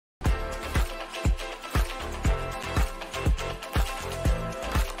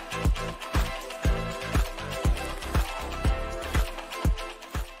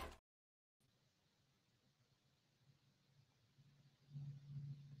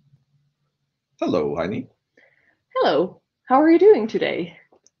Hello, Heini. Hello, how are you doing today?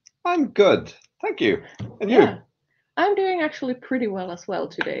 I'm good. Thank you. And Yeah, you? I'm doing actually pretty well as well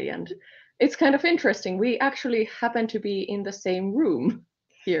today, and it's kind of interesting. We actually happen to be in the same room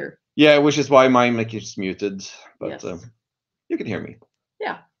here. Yeah, which is why my mic is muted, but Yes. you can hear me.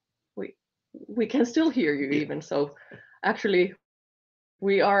 Yeah, we we can still hear you Yeah. even. So actually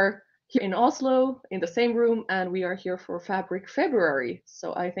we are here in Oslo in the same room and we are here for Fabric February.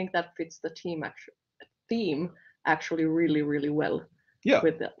 So I think that fits the theme actually really well Yeah.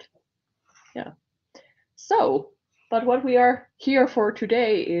 with that. Yeah. So, but what we are here for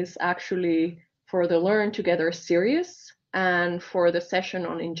today is actually for the Learn Together series and for the session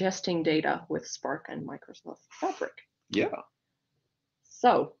on ingesting data with Spark and Microsoft Fabric. Yeah.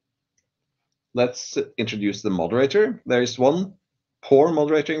 So, Let's introduce the moderator. There is one poor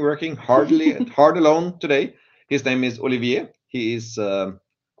moderator working hard alone today. His name is Olivier. He is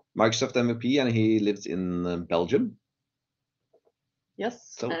Microsoft MVP and he lives in Belgium.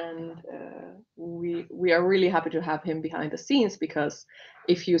 yes, So and we are really happy to have him behind the scenes because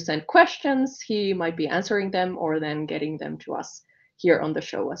if you send questions, he might be answering them or then getting them to us here on the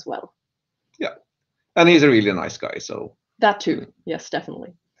show as well. yeah, and he's a really nice guy. So That too, yes,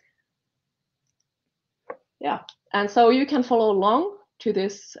 definitely. Yeah, and so you can follow along to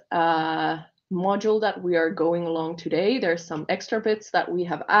this module that we are going along today. There's some extra bits that we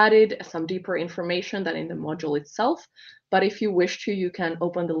have added, some deeper information than in the module itself. But if you wish to, you can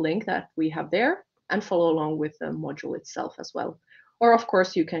open the link that we have there and follow along with the module itself as well. Or of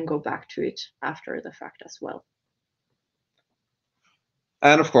course, you can go back to it after the fact as well.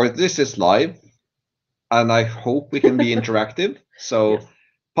 and of course this is live, and I hope we can be interactive. Yes. So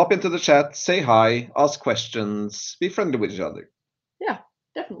pop into the chat, say hi, ask questions, be friendly with each other. Yeah,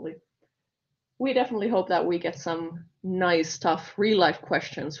 definitely. We definitely hope that we get some nice, tough, real life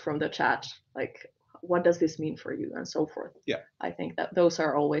questions from the chat, like what does this mean for you, and so forth. Yeah. I think that those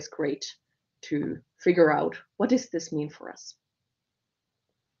are always great to figure out what does this mean for us.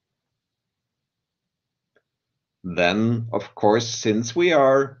 Then, of course, since we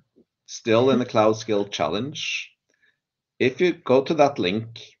are still in the Cloud Skill Challenge, if you go to that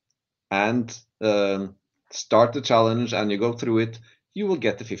link and start the challenge and you go through it, you will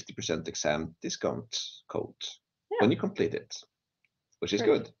get the 50% exam discount code when Yeah, you complete it, which is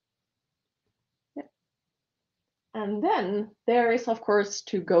great. good. Yeah. And then there is, of course,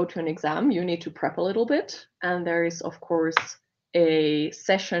 to go to an exam, you need to prep a little bit. And there is, of course, a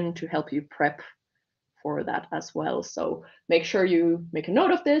session to help you prep for that as well. So make sure you make a note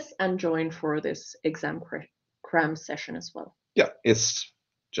of this and join for this exam cram session as well. Yeah, it's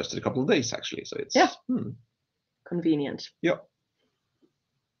just a couple of days actually, so Yeah, it's convenient. yeah.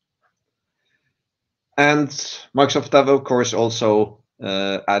 And Microsoft have, of course, also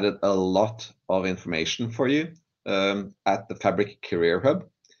added a lot of information for you at the Fabric Career Hub.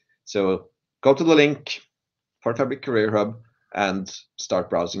 So go to the link for Fabric Career Hub and start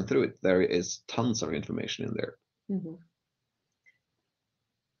browsing through it. There is tons of information in there. Mm-hmm.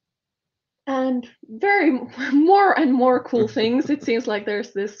 And very more and more cool things. It seems like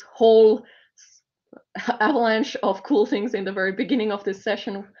there's this whole avalanche of cool things in the very beginning of this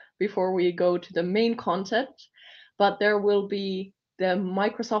session before we go to the main content. But there will be the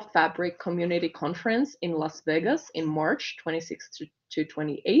Microsoft Fabric Community Conference in Las Vegas in March 26th to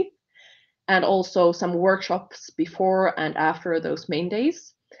 28th, and also some workshops before and after those main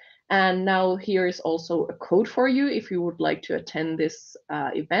days. And now here is also a code for you if you would like to attend this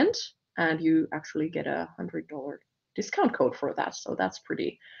event, and you actually get a $100 discount code for that. So that's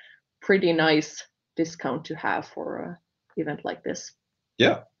pretty nice discount to have for an event like this.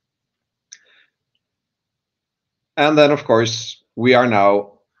 Yeah. And then, of course, we are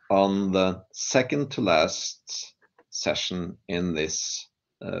now on the second to last session in this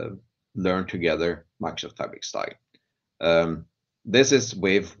Learn Together Microsoft Fabric style. This is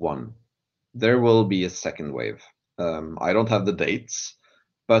wave one. There will be a second wave. I don't have the dates,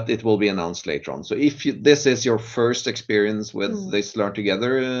 but it will be announced later on. So if this is your first experience with this Learn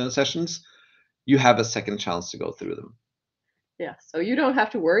Together sessions, you have a second chance to go through them. Yeah, so you don't have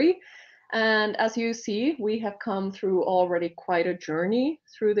to worry. And as you see, we have come through already quite a journey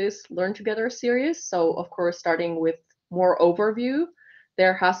through this Learn Together series. So, of course, starting with more overview,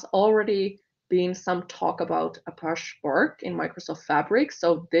 there has already been some talk about Apache Spark in Microsoft Fabric.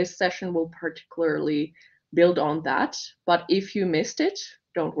 So, this session will particularly build on that. But if you missed it,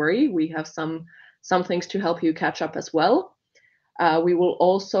 don't worry, we have some things to help you catch up as well. We will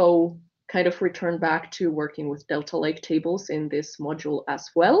also kind of return back to working with Delta Lake tables in this module as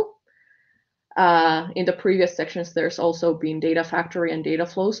well. In the previous sections, there's also been data factory and data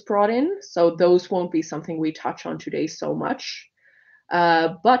flows brought in. So those won't be something we touch on today so much.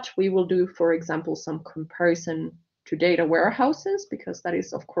 But we will do, for example, some comparison to data warehouses, because that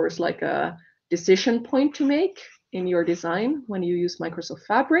is, of course, like a decision point to make in your design when you use Microsoft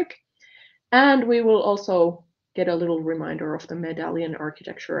Fabric. And we will also get a little reminder of the medallion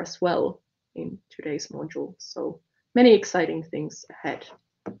architecture as well in today's module. So many exciting things ahead.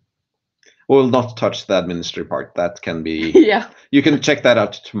 We'll not touch the administrative part. That can be, yeah, you can check that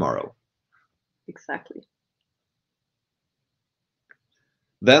out tomorrow. exactly.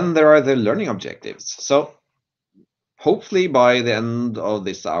 Then there are the learning objectives. So hopefully by the end of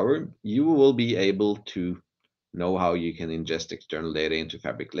this hour, you will be able to know how you can ingest external data into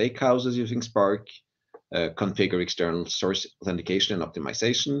Fabric lakehouses using Spark, configure external source authentication and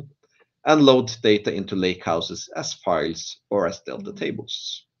optimization, and load data into lakehouses as files or as delta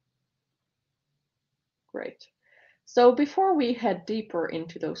tables. Great. So before we head deeper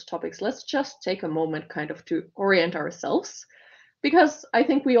into those topics, let's just take a moment kind of to orient ourselves, because I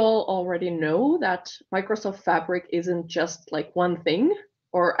think we all already know that Microsoft Fabric isn't just like one thing,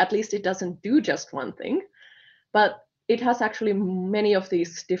 or at least it doesn't do just one thing, but it has actually many of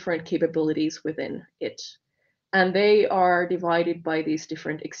these different capabilities within it. And they are divided by these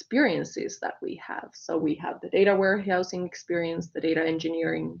different experiences that we have. So we have the data warehousing experience, the data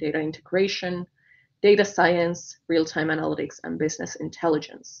engineering, data integration, data science, real-time analytics, and business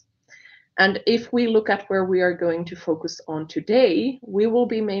intelligence. And if we look at where we are going to focus on today, we will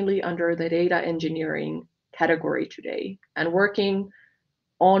be mainly under the data engineering category today and working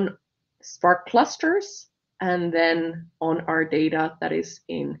on Spark clusters and then on our data that is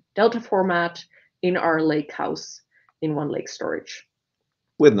in Delta format in our lakehouse in OneLake storage.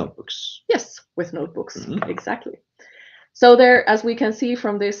 With notebooks. Yes, with notebooks, exactly. So there, as we can see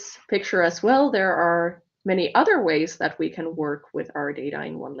from this picture as well, there are many other ways that we can work with our data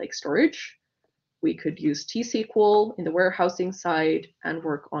in OneLake storage. We could use T-SQL in the warehousing side and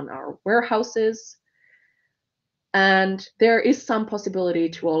work on our warehouses. And there is some possibility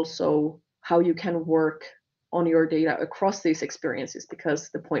to also how you can work on your data across these experiences, because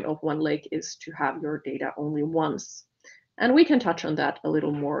the point of OneLake is to have your data only once. And we can touch on that a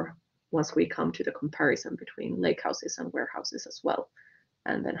little more once we come to the comparison between lakehouses and warehouses as well.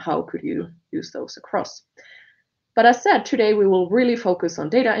 And then how could you use those across? But as said, today we will really focus on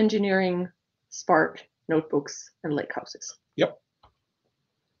data engineering, Spark, notebooks, and lakehouses. Yep.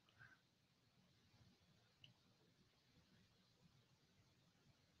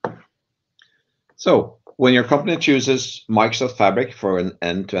 So when your company chooses Microsoft Fabric for an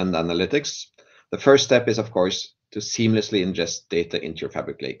end-to-end analytics, the first step is, of course, to seamlessly ingest data into your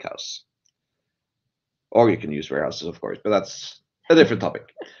Fabric lakehouse. Or you can use warehouses, of course, but that's a different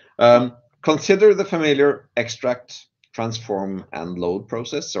topic. Consider the familiar extract, transform, and load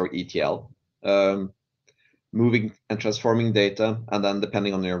process, or ETL. Moving and transforming data, and then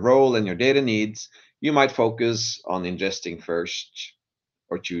depending on your role and your data needs, you might focus on ingesting first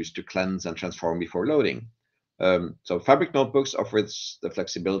or choose to cleanse and transform before loading. So Fabric Notebooks offers the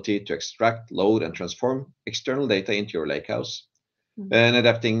flexibility to extract, load, and transform external data into your lakehouse and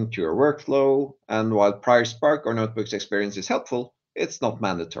adapting to your workflow. And while prior Spark or Notebooks experience is helpful, it's not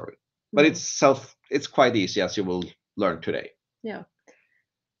mandatory, but it's quite easy, as you will learn today. Yeah.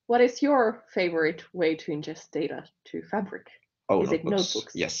 What is your favorite way to ingest data to Fabric? Oh, is notebooks. it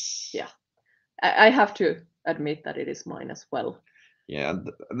notebooks? Yes. Yeah. I have to admit that it is mine as well. Yeah,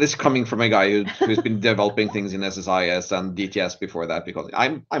 this coming from a guy who's been developing things in SSIS and DTS before that, because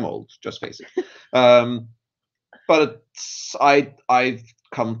I'm old, just face it. But I've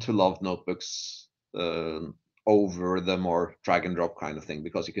come to love notebooks over the more drag and drop kind of thing,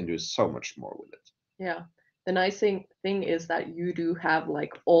 because you can do so much more with it. Yeah. The nice thing is that you do have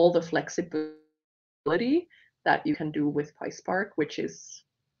like all the flexibility that you can do with PySpark, which is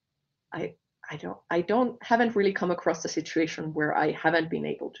I haven't really come across a situation where I haven't been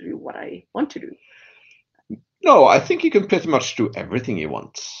able to do what I want to do. No, I think you can pretty much do everything you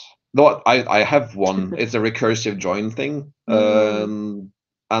want. No, I have one. It's a recursive join thing, and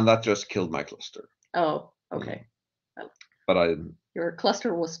that just killed my cluster. Oh, okay. Well, but your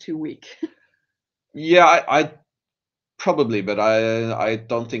cluster was too weak. Yeah, I probably, but I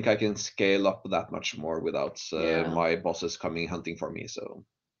don't think I can scale up that much more without my bosses coming hunting for me. So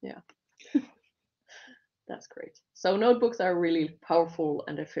yeah. That's great. So notebooks are really powerful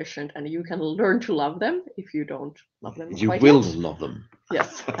and efficient, and you can learn to love them if you don't love them you quite will yet. love them.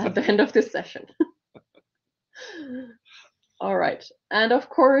 Yes, at the end of this session. All right. And of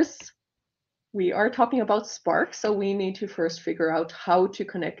course, we are talking about Spark, so we need to first figure out how to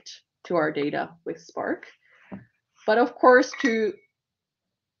connect to our data with Spark. But of course, to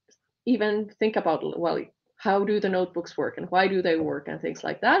even think about, well, how do the notebooks work and why do they work and things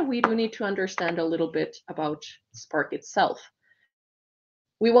like that, we do need to understand a little bit about Spark itself.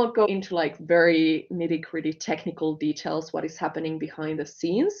 We won't go into like very nitty-gritty technical details, what is happening behind the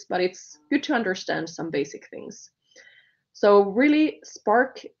scenes, but it's good to understand some basic things. So really,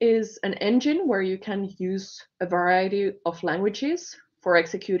 Spark is an engine where you can use a variety of languages for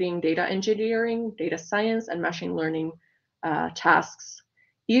executing data engineering, data science, and machine learning tasks,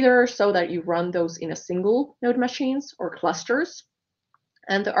 either so that you run those in a single node machines or clusters.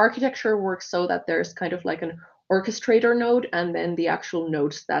 And the architecture works so that there's kind of like an orchestrator node and then the actual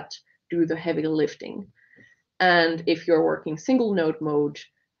nodes that do the heavy lifting. And if you're working single node mode,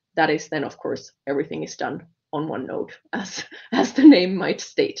 that is then, of course, everything is done on one node, as the name might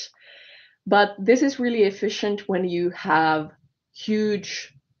state. But this is really efficient when you have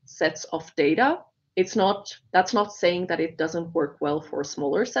huge sets of data. That's not saying that it doesn't work well for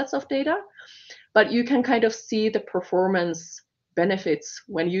smaller sets of data, but you can kind of see the performance benefits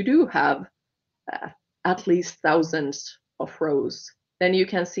when you do have at least thousands of rows. Then you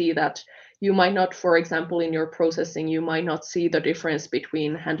can see that you might not, for example, in your processing, you might not see the difference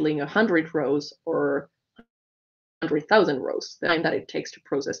between handling 100 rows or 100,000 rows. The time that it takes to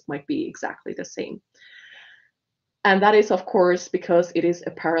process might be exactly the same. And that is, of course, because it is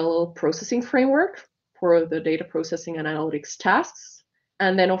a parallel processing framework for the data processing and analytics tasks.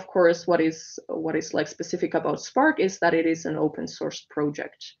 And then, of course, what is like specific about Spark is that it is an open source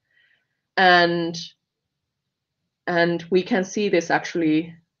project. And we can see this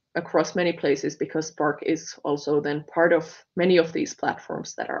actually across many places because Spark is also then part of many of these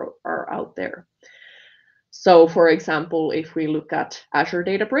platforms that are out there. So for example, if we look at Azure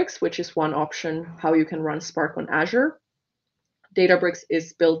Databricks, which is one option how you can run Spark on Azure, Databricks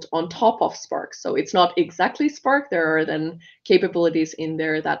is built on top of Spark. So it's not exactly Spark. There are then capabilities in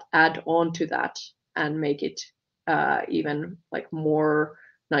there that add on to that and make it even like more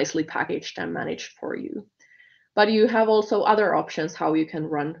nicely packaged and managed for you. But you have also other options how you can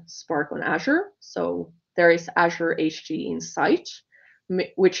run Spark on Azure. So there is Azure HG Insight,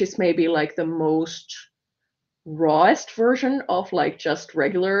 which is maybe like the most rawest version of like just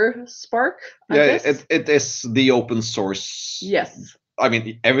regular Spark, I guess. It is the open source. Yes. I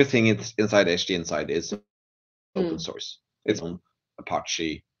mean, everything inside HG Insight is open source. It's on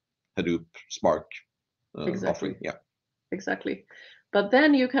Apache, Hadoop, Spark offering. Yeah. Exactly. But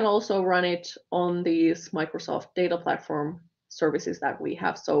then you can also run it on these Microsoft Data Platform services that we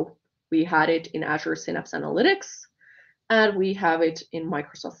have. So we had it in Azure Synapse Analytics, and we have it in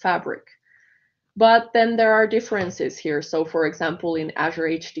Microsoft Fabric. But then there are differences here. So for example, in Azure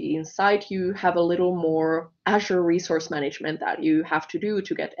HDE Insight, you have a little more Azure resource management that you have to do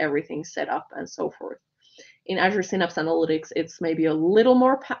to get everything set up and so forth. In Azure Synapse Analytics, it's maybe a little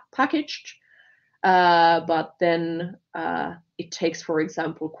more packaged, but then it takes, for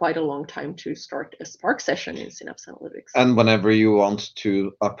example, quite a long time to start a Spark session in Synapse Analytics. And whenever you want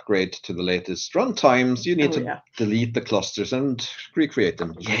to upgrade to the latest runtimes, you need to delete the clusters and recreate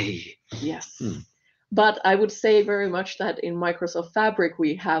them. Yay! Yes. But I would say very much that in Microsoft Fabric,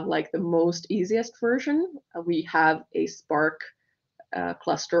 we have like the most easiest version. We have a Spark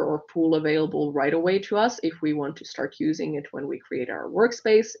cluster or pool available right away to us if we want to start using it when we create our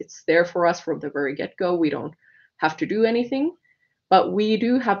workspace. It's there for us from the very get-go. We don't have to do anything, but we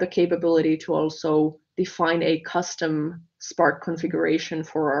do have the capability to also define a custom Spark configuration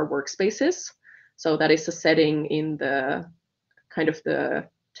for our workspaces. So that is a setting in the kind of the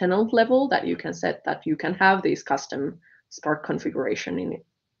tenant level that you can set that you can have these custom Spark configurations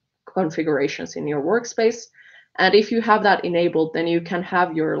in your workspace. And if you have that enabled, then you can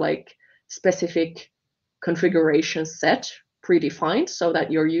have your like specific configuration set predefined so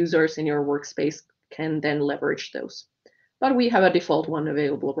that your users in your workspace can then leverage those. But we have a default one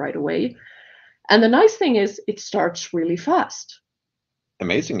available right away. And the nice thing is it starts really fast.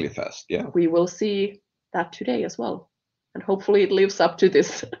 Amazingly fast, yeah. We will see that today as well. And hopefully it lives up to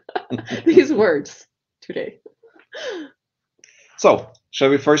this these words today. So, shall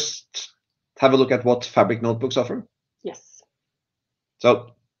we first have a look at what Fabric notebooks offer? Yes.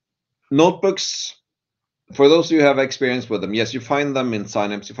 So, notebooks, for those of you who have experience with them, yes, you find them in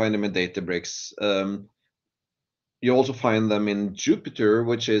Synapse, you find them in Databricks. You also find them in Jupyter,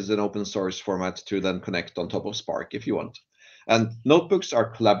 which is an open source format to then connect on top of Spark if you want. And notebooks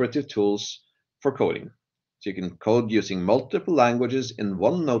are collaborative tools for coding. So you can code using multiple languages in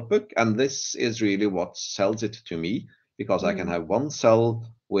one notebook, and this is really what sells it to me, because I can have one cell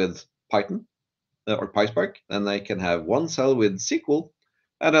with Python or PySpark, and I can have one cell with SQL,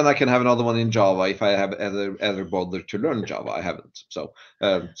 And then I can have another one in Java if I have ever bothered to learn Java. I haven't. So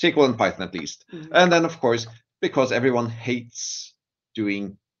SQL and Python at least. And then, of course, because everyone hates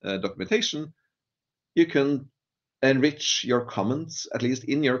doing documentation, you can enrich your comments, at least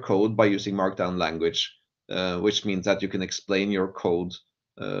in your code, by using Markdown language, which means that you can explain your code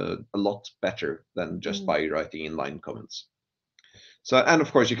a lot better than just by writing inline comments. So, and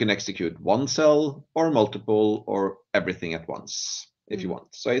of course, you can execute one cell or multiple or everything at once if you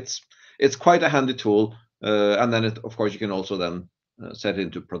want. So it's quite a handy tool. And then, of course, you can also then set it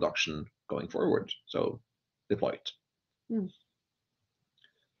into production going forward. So deploy it.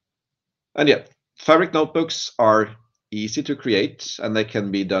 And yeah, Fabric notebooks are easy to create, and they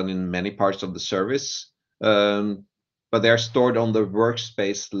can be done in many parts of the service. But they are stored on the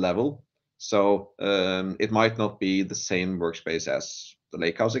workspace level. So it might not be the same workspace as the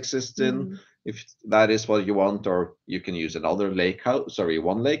lakehouse exists in, if that is what you want, or you can use another lakehouse,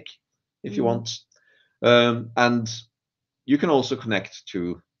 one lake, if you want. And you can also connect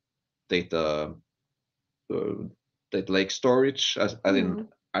to data lake storage as in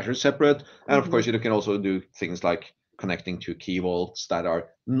Azure separate. And of course, you can also do things like connecting to key vaults that are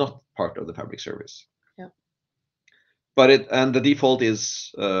not part of the Fabric service. But the default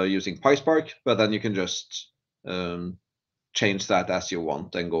is using PySpark, but then you can just change that as you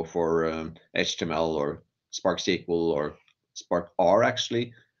want and go for HTML or Spark SQL or Spark R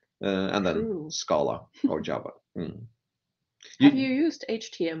actually, and then Scala or Java. Have you used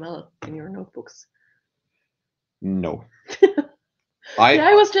HTML in your notebooks? No.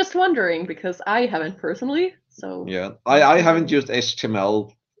 I was just wondering because I haven't personally. So yeah, I haven't used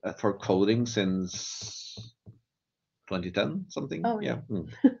HTML for coding since 2010 something. Oh, yeah.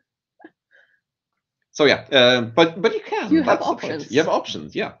 So yeah, but you can. You have options. You have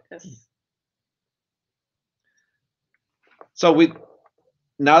options. Yeah. Yes. So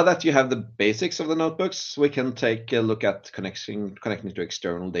now that you have the basics of the notebooks, we can take a look at connecting to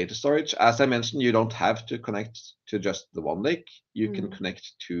external data storage. As I mentioned, you don't have to connect to just the one lake. You can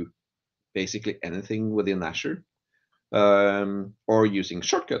connect to basically anything within Azure, or using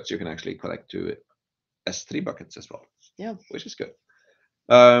shortcuts, you can actually connect to S3 buckets as well. Yeah, which is good.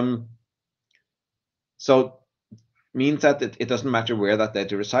 So means that it doesn't matter where that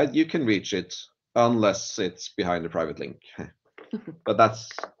data resides. You can reach it unless it's behind a private link. But that's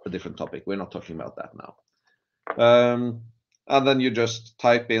a different topic. We're not talking about that now. And then you just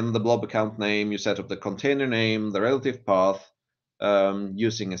type in the blob account name, you set up the container name, the relative path,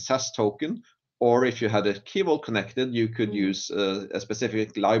 using a SAS token. Or if you had a key vault connected, you could use a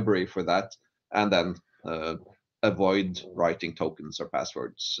specific library for that, and then avoid writing tokens or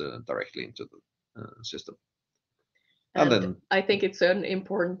passwords directly into the system. And then I think it's an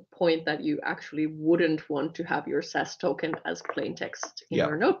important point that you actually wouldn't want to have your SAS token as plain text in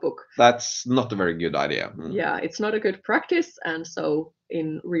your notebook. That's not a very good idea. Yeah, it's not a good practice. And so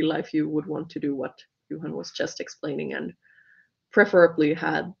in real life, you would want to do what Johan was just explaining, and preferably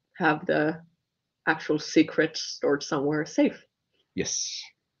have the actual secret stored somewhere safe. Yes.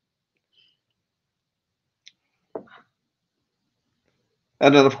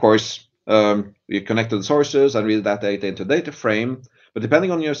 And then, of course, you connect to the sources and read that data into data frame. But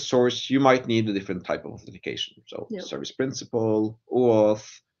depending on your source, you might need a different type of authentication. So service principal, OAuth,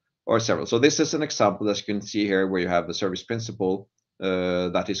 or several. So this is an example, as you can see here, where you have the service principal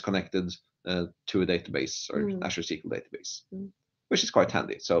that is connected to a database or Azure SQL database, which is quite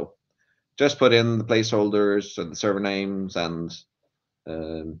handy. So just put in the placeholders and the server names and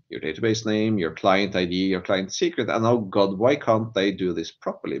your database name, your client ID, your client secret, and oh God, why can't they do this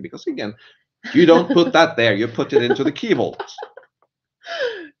properly? Because again, you don't put that there, you put it into the key vault.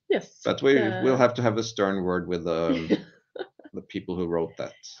 Yes. But we'll have to have a stern word with the people who wrote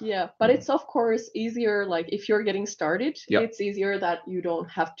that. Yeah, but it's of course easier, like if you're getting started, it's easier that you don't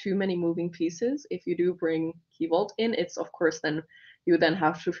have too many moving pieces. If you do bring key vault in, it's of course then you then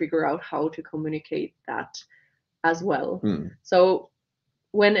have to figure out how to communicate that as well. So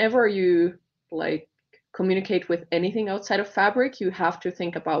whenever you like communicate with anything outside of Fabric, you have to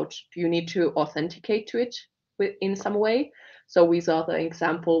think about, do you need to authenticate to it in some way? So we saw the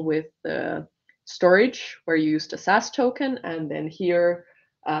example with the storage where you used a SAS token, and then here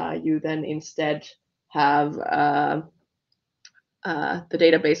you then instead have the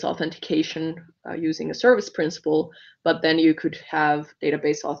database authentication using a service principal, but then you could have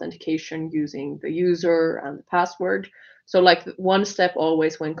database authentication using the user and the password. So like one step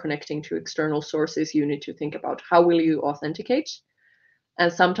always when connecting to external sources, you need to think about how will you authenticate.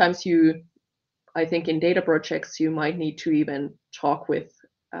 And sometimes I think in data projects, you might need to even talk with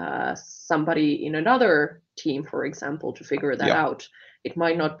somebody in another team, for example, to figure that Yeah. out. It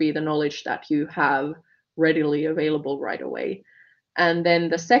might not be the knowledge that you have readily available right away. And then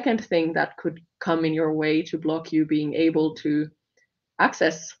the second thing that could come in your way to block you being able to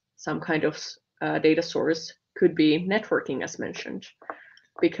access some kind of data source could be networking, as mentioned.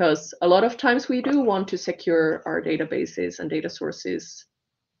 Because a lot of times we do want to secure our databases and data sources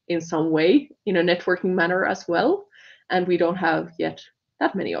in some way, in a networking manner as well. And we don't have yet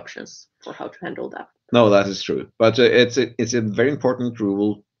that many options for how to handle that. No, that is true. But it's a very important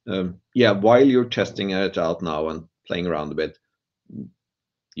rule. Yeah, while you're testing it out now and playing around a bit,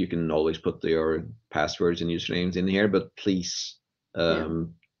 you can always put your passwords and usernames in here. But please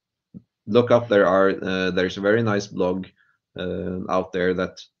look up. There's a very nice blog out there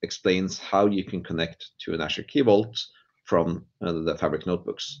that explains how you can connect to an Azure Key Vault from the Fabric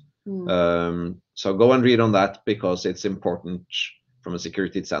notebooks. So go and read on that, because it's important from a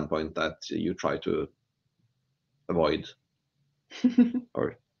security standpoint that you try to avoid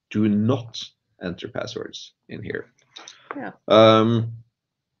or do not enter passwords in here. Yeah.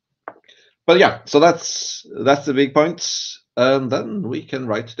 But yeah, so that's the big points. And then we can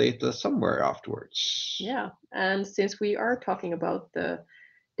write data somewhere afterwards. Yeah, and since we are talking about the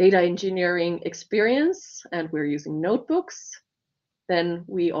data engineering experience and we're using notebooks, then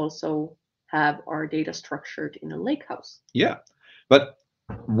we also have our data structured in a lakehouse. Yeah, but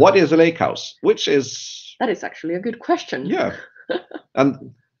what is a lakehouse? That is actually a good question. Yeah,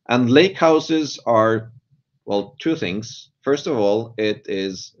 and lakehouses are, well, two things. First of all, it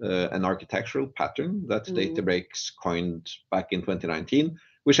is an architectural pattern that Databricks coined back in 2019,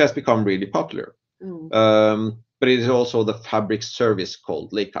 which has become really popular. But it is also the Fabric service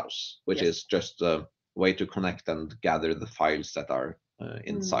called Lakehouse, which is just a way to connect and gather the files that are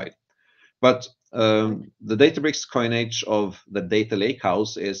inside. But the Databricks coinage of the data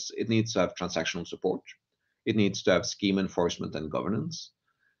lakehouse is it needs to have transactional support. It needs to have schema enforcement and governance.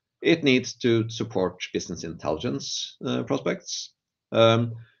 It needs to support business intelligence prospects.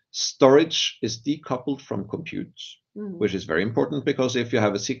 Storage is decoupled from compute, which is very important, because if you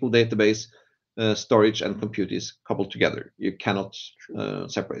have a SQL database, storage and compute is coupled together. You cannot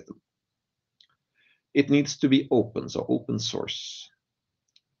separate them. It needs to be open, so open source.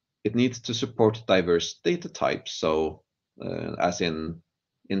 It needs to support diverse data types, so as in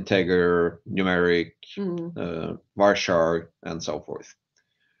integer, numeric, varchar, and so forth.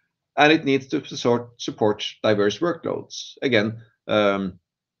 And it needs to support diverse workloads. Again,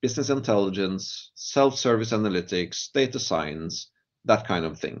 business intelligence, self-service analytics, data science, that kind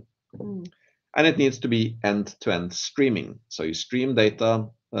of thing. And it needs to be end-to-end streaming. So you stream data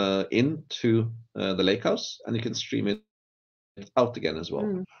into the lakehouse, and you can stream it out again as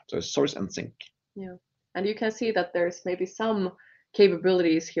well. So source and sink. Yeah, and you can see that there's maybe some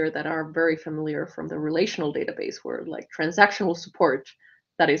capabilities here that are very familiar from the relational database, where like transactional support,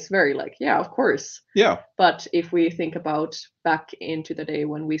 that is very like, yeah, of course. Yeah. But if we think about back into the day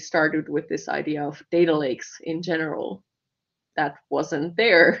when we started with this idea of data lakes in general, that wasn't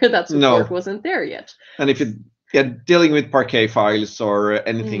there. That support wasn't there yet. And if you're dealing with Parquet files or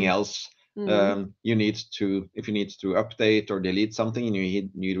anything else, you need to, if you need to update or delete something,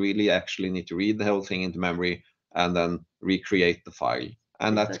 you really actually need to read the whole thing into memory and then recreate the file.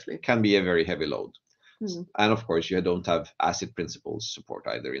 And that can be a very heavy load. And of course, you don't have ACID principles support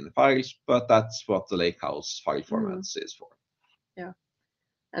either in the files, but that's what the Lakehouse file formats is for. Yeah.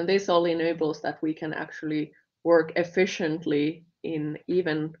 And this all enables that we can actually work efficiently in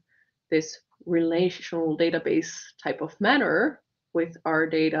even this relational database type of manner with our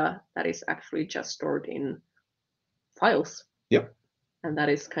data that is actually just stored in files. Yep. And that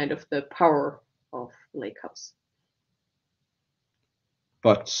is kind of the power of Lakehouse.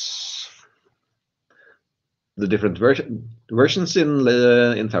 But the different versions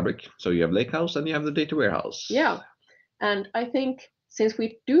in Fabric. So you have Lakehouse and you have the data warehouse. Yeah. And I think since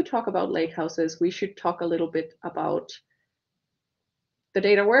we do talk about lakehouses, we should talk a little bit about the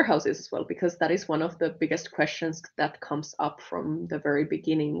data warehouses as well, because that is one of the biggest questions that comes up from the very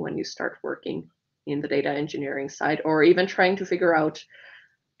beginning when you start working in the data engineering side, or even trying to figure out,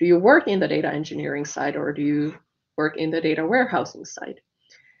 do you work in the data engineering side or do you work in the data warehousing side?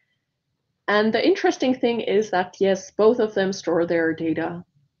 And the interesting thing is that, yes, both of them store their data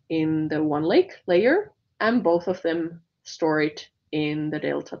in the one lake layer, and both of them store it in the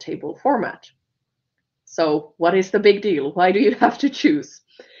Delta table format. So what is the big deal? Why do you have to choose?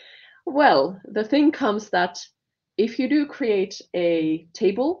 Well, the thing comes that if you do create a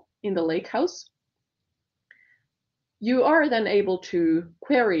table in the lakehouse, you are then able to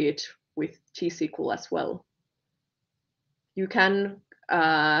query it with T-SQL as well. You can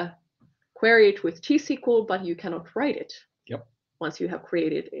query it with T-SQL, but you cannot write it. Yep. Once you have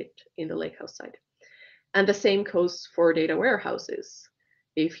created it in the lakehouse side. And the same goes for data warehouses.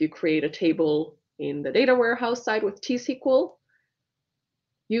 If you create a table in the data warehouse side with T-SQL,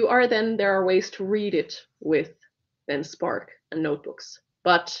 there are ways to read it with then Spark and notebooks.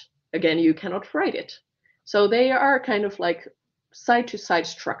 But again, you cannot write it. So they are kind of like side-to-side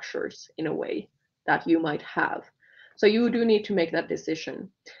structures in a way that you might have. So you do need to make that decision.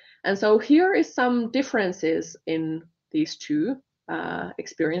 And so here is some differences in these two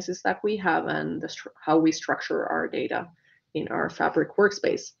experiences that we have and how we structure our data in our Fabric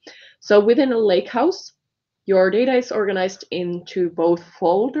workspace. So within a lakehouse, your data is organized into both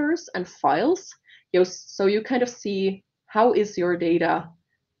folders and files. So you kind of see how is your data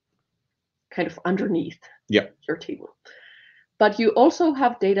kind of underneath your table. But you also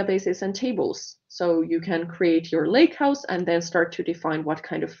have databases and tables. So you can create your lakehouse and then start to define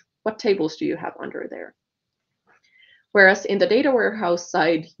what tables do you have under there. Whereas in the data warehouse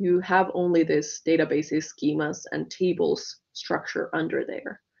side, you have only this databases, schemas, and tables structure under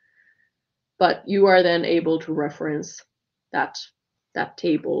there. But you are then able to reference that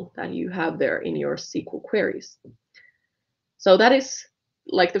table that you have there in your SQL queries. So that is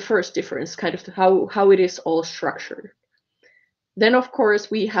like the first difference, kind of how it is all structured. Then, of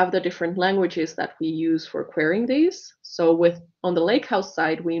course, we have the different languages that we use for querying these. So on the lakehouse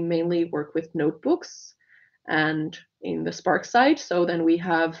side, we mainly work with notebooks, and in the Spark side, so then we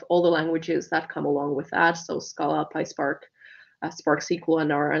have all the languages that come along with that. So Scala, PySpark, Spark SQL,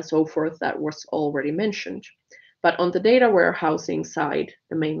 and R, and so forth, that was already mentioned. But on the data warehousing side,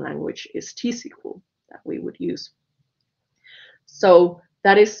 the main language is T-SQL that we would use. So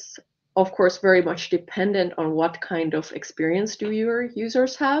that is, of course, very much dependent on what kind of experience do your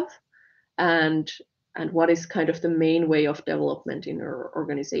users have, and what is kind of the main way of development in your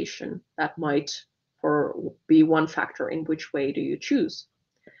organization. That might be one factor in which way do you choose.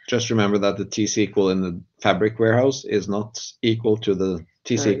 Just remember that the T-SQL in the Fabric warehouse is not equal to the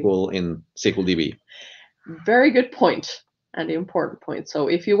T-SQL in SQLDB. Very good point, and important point. So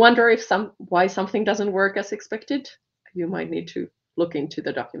if you wonder why something doesn't work as expected, you might need to look into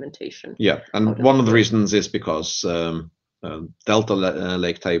the documentation. Yeah, and one of the reasons is because Delta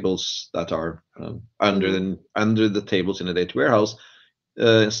Lake tables that are under the tables in the data warehouse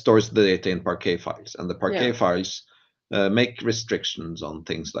stores the data in Parquet files, and the Parquet files make restrictions on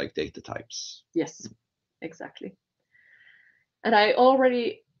things like data types. Yes, exactly. And I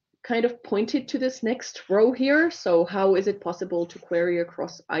already kind of pointed to this next row here. So how is it possible to query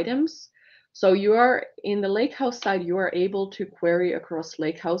across items? So you are in the lakehouse side, you are able to query across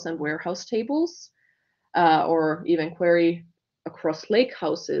lakehouse and warehouse tables, or even query across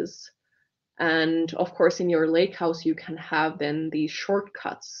lakehouses. And of course, in your lakehouse, you can have then these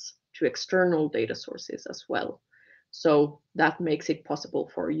shortcuts to external data sources as well. So that makes it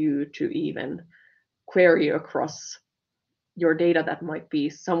possible for you to even query across your data that might be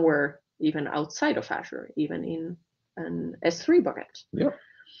somewhere even outside of Azure, even in an S3 bucket. Yep.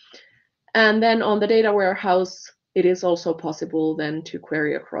 And then on the data warehouse, it is also possible then to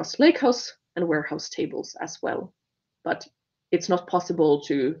query across lakehouse and warehouse tables as well. But it's not possible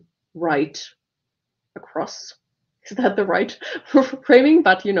to write across. Is that the right framing?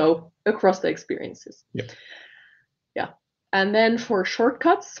 But, across the experiences. Yeah. And then for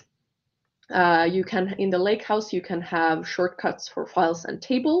shortcuts, you can, in the lakehouse, you can have shortcuts for files and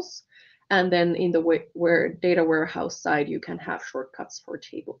tables. And then in the data warehouse side, you can have shortcuts for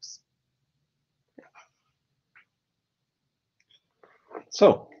tables.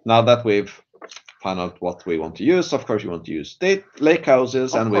 So now that we've found out what we want to use, of course, we want to use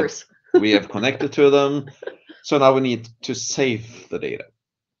lakehouses, and we have connected to them. So now we need to save the data.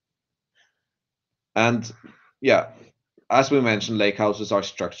 And yeah, as we mentioned, lakehouses are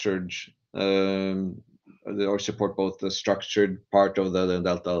structured, or support both the structured part of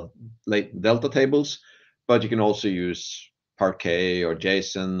the Delta tables, but you can also use Parquet or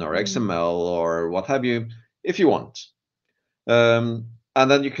JSON or XML or what have you if you want. And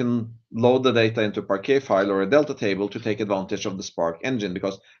then you can load the data into a Parquet file or a Delta table to take advantage of the Spark engine,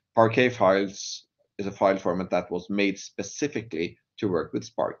 because Parquet files is a file format that was made specifically to work with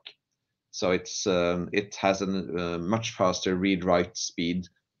Spark. So it has a much faster read-write speed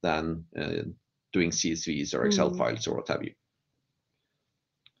than doing CSVs or Excel files or what have you.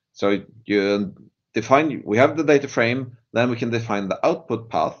 So we have the data frame, then we can define the output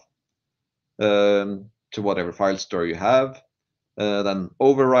path to whatever file store you have. Then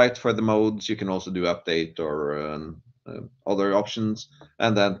overwrite for the modes. You can also do update or other options,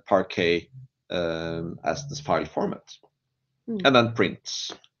 and then Parquet as this file format. and then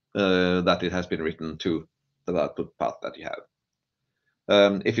print that it has been written to the output path that you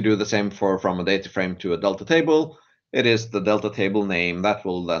have. If you do the same from a data frame to a delta table, it is the delta table name that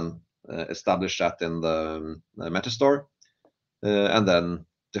will then establish that in the metastore, and then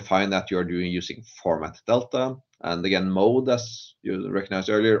define that you're using format delta. And again, mode, as you recognized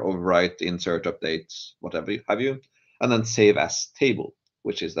earlier, overwrite, insert, update, whatever have you, and then save as table,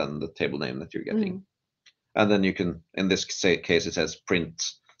 which is then the table name that you're getting. And then you can, in this case, it says print,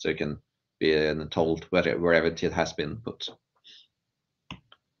 so you can be told wherever it has been put.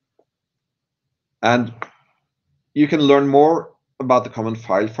 And you can learn more about the common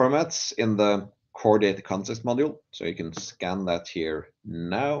file formats in the core data context module. So you can scan that here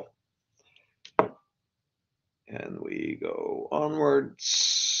now. And we go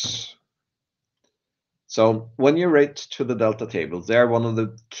onwards. So when you write to the delta tables, they are one of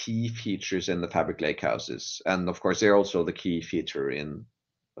the key features in the Fabric lakehouses. And of course, they're also the key feature in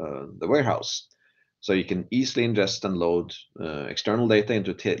the warehouse. So you can easily ingest and load external data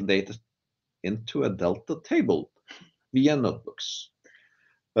into a delta table via notebooks.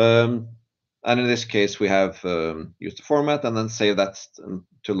 And in this case, we have used the format and then save that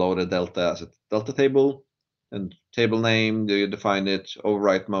to load a delta as a delta table. And table name, do you define it,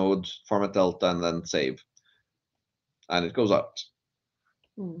 overwrite mode, format delta, and then save. And it goes out.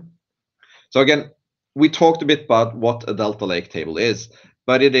 So again, we talked a bit about what a delta lake table is,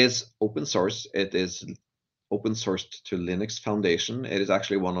 but it is open source. It is open sourced to Linux Foundation. It is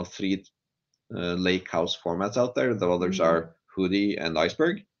actually one of 3 lakehouse formats out there. The others are Hoodie and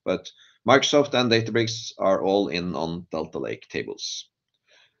Iceberg, but Microsoft and Databricks are all in on delta lake tables.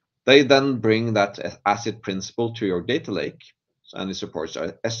 They then bring that ACID principle to your data lake, and it supports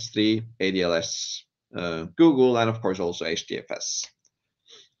S3, ADLS, Google, and of course also HDFS.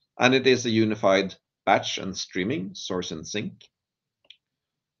 And it is a unified batch and streaming, source and sink.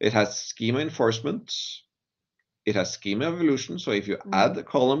 It has schema enforcement. It has schema evolution. So if you add a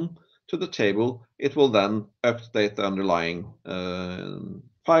column to the table, it will then update the underlying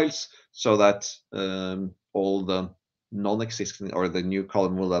files so that all the non-existing or the new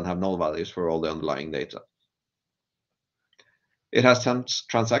column will then have null values for all the underlying data. It has some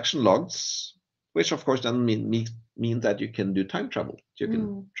transaction logs, which of course then mean that you can do time travel. You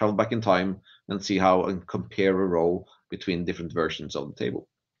can travel back in time and see how and compare a row between different versions of the table.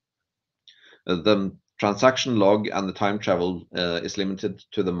 The transaction log and the time travel is limited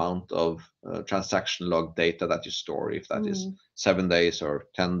to the amount of transaction log data that you store, if that is 7 days or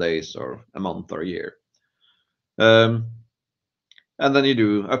 10 days or a month or a year. And then you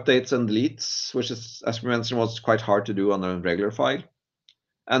do updates and deletes, which is, as we mentioned, was quite hard to do on a regular file.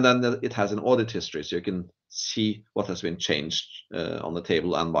 And then it has an audit history, so you can see what has been changed on the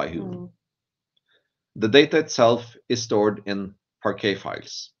table and by whom. The data itself is stored in Parquet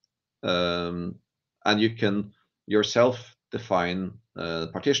files. And you can yourself define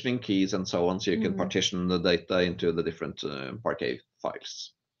partitioning keys and so on, so you can partition the data into the different Parquet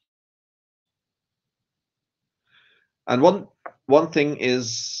files. And one thing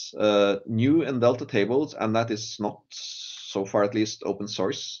is new in delta tables, and that is not, so far at least, open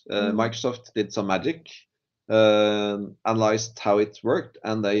source. Microsoft did some magic, analyzed how it worked,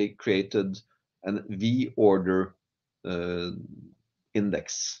 and they created an V-order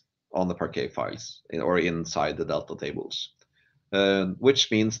index on the Parquet files or inside the delta tables,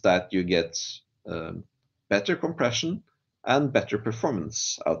 which means that you get better compression and better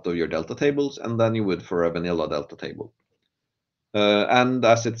performance out of your delta tables and than you would for a vanilla delta table. And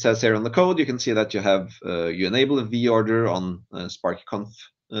as it says here on the code, you can see that you enable a V-order on SparkConf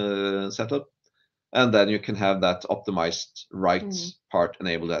setup, and then you can have that optimized write part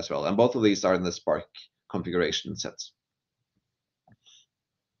enabled as well. And both of these are in the Spark configuration sets.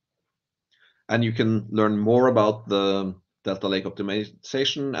 And you can learn more about the Delta Lake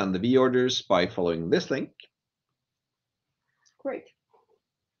optimization and the V-orders by following this link. Great.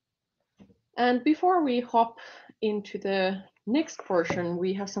 And before we hop into the next portion,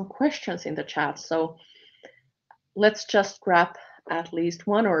 we have some questions in the chat. So let's just grab at least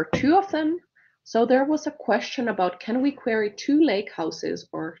 1 or 2 of them. So there was a question about, can we query 2 lakehouses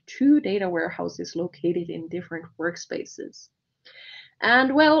or 2 data warehouses located in different workspaces?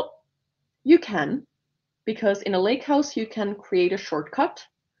 And well, you can, because in a lakehouse, you can create a shortcut.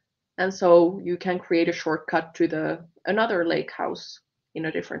 And so you can create a shortcut to another lakehouse in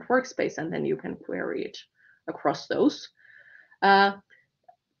a different workspace, and then you can query it across those.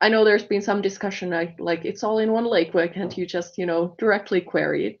 I know there's been some discussion like it's all in one lake, why can't you just directly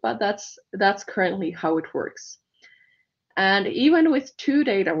query it? But that's currently how it works. And even with 2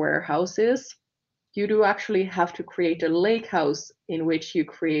 data warehouses, you do actually have to create a lakehouse in which you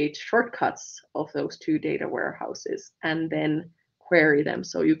create shortcuts of those two data warehouses and then query them.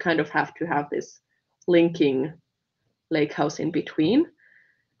 So you kind of have to have this linking lakehouse in between.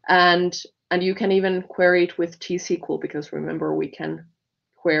 And you can even query it with T-SQL, because remember, we can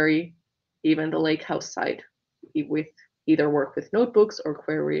query even the lakehouse side with either work with notebooks or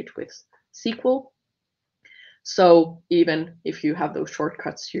query it with SQL. So even if you have those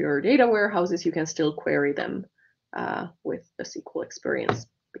shortcuts to your data warehouses, you can still query them with the SQL experience,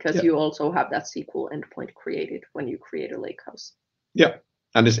 because you also have that SQL endpoint created when you create a lakehouse. Yeah,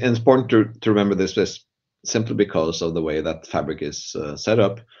 and it's important to remember this simply because of the way that Fabric is set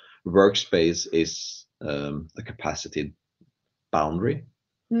up. Workspace is the capacity boundary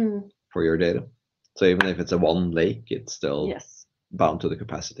for your data. So even if it's a one lake, it's still bound to the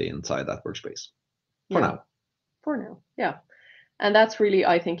capacity inside that workspace for now. For now, yeah. And that's really,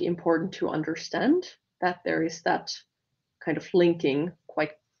 I think, important to understand, that there is that kind of linking,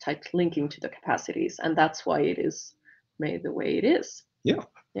 quite tight linking to the capacities. And that's why it is made the way it is. Yeah.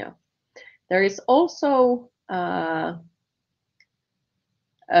 Yeah. There is also a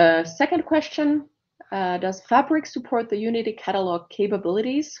second question. Does Fabric support the Unity catalog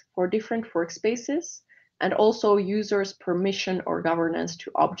capabilities for different workspaces, and also users' permission or governance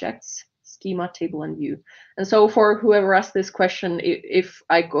to objects, schema, table, and view? And so for whoever asked this question, if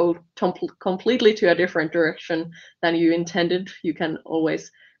I go completely to a different direction than you intended, you can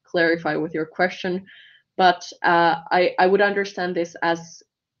always clarify with your question. But I would understand this as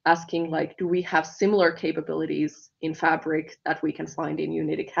asking, like, do we have similar capabilities in Fabric that we can find in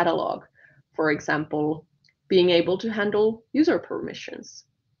Unity catalog? For example, being able to handle user permissions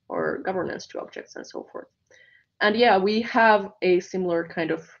or governance to objects and so forth. And yeah, we have a similar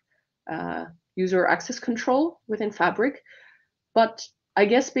kind of user access control within Fabric, but I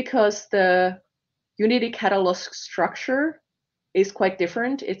guess because the Unity catalog structure is quite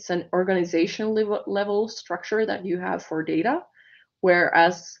different. It's an organization level structure that you have for data,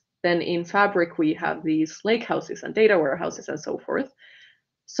 whereas then in Fabric we have these lakehouses and data warehouses and so forth.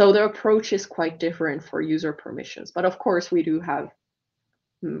 So the approach is quite different for user permissions. But of course, we do have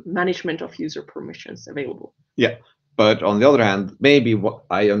management of user permissions available. Yeah, but on the other hand, maybe what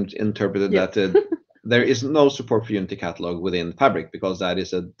I interpreted that there is no support for Unity Catalog within Fabric, because that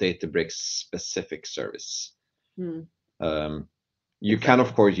is a Databricks specific service. You can,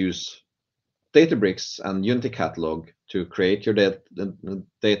 of course, use Databricks and Unity Catalog to create your data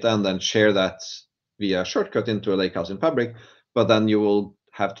and then share that via shortcut into a lakehouse in Fabric, but then you will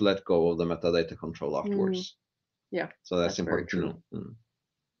have to let go of the metadata control afterwards. Yeah. So that's important to know.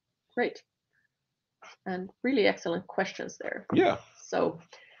 Great. And really excellent questions there. Yeah. So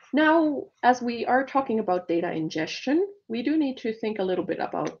now, as we are talking about data ingestion, we do need to think a little bit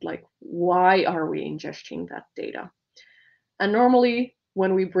about, like, why are we ingesting that data? And normally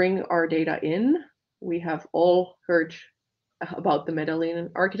when we bring our data in, we have all heard about the medallion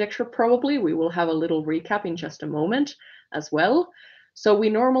architecture probably. We will have a little recap in just a moment as well. So we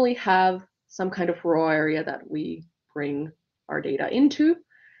normally have some kind of raw area that we bring our data into,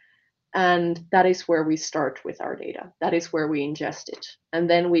 and that is where we start with our data. That is where we ingest it. And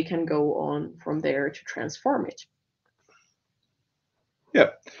then we can go on from there to transform it.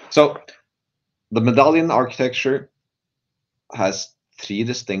 Yeah. So the medallion architecture has 3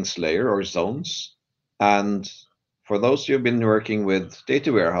 distinct layers or zones. And for those who've been working with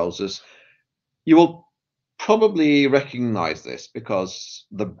data warehouses, you will probably recognize this, because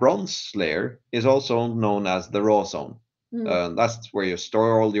the bronze layer is also known as the raw zone. That's where you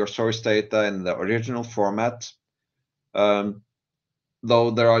store all your source data in the original format.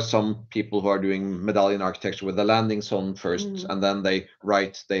 Though there are some people who are doing medallion architecture with the landing zone first, and then they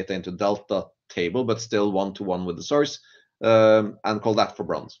write data into Delta table, but still one-to-one with the source, and call that for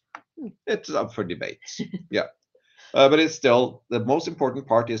bronze. It's up for debate. Yeah. But it's still, the most important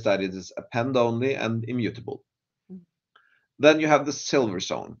part is that it is append only and immutable. Then you have the silver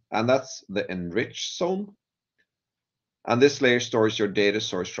zone, and that's the enrich zone. And this layer stores your data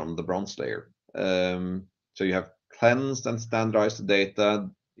source from the bronze layer. So you have cleansed and standardized the data,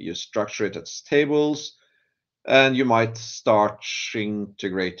 you structure it as tables, and you might start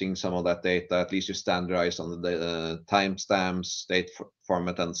integrating some of that data. At least you standardize on the timestamps, date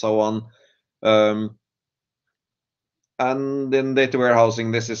format, and so on. And in data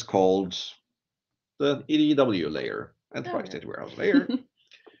warehousing, this is called the EDW layer, enterprise data warehouse layer.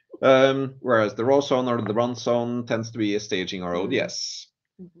 Whereas the raw zone or the bronze zone tends to be a staging or ODS.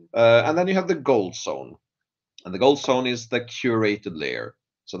 And then you have the gold zone. And the gold zone is the curated layer.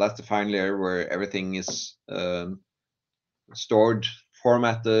 So that's the final layer where everything is stored,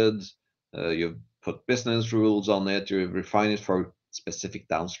 formatted. You've put business rules on it, you refine it for specific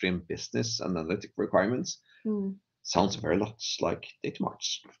downstream business and analytic requirements. Sounds very lot like data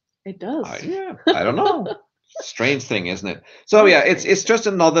marts. It does. I don't know. Strange thing, isn't it? So yeah, it's just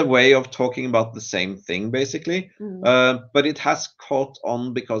another way of talking about the same thing, basically. But it has caught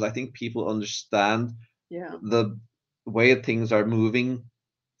on because I think people understand the way things are moving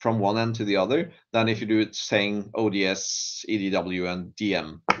from one end to the other than if you do it saying ODS, EDW, and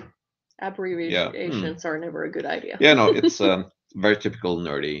DM. Abbreviations are never a good idea. Yeah, no, it's very typical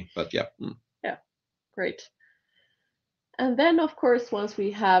nerdy, but yeah. Yeah, great. And then, of course, once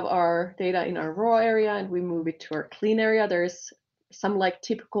we have our data in our raw area and we move it to our clean area, there's some like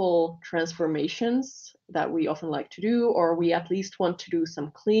typical transformations that we often like to do, or we at least want to do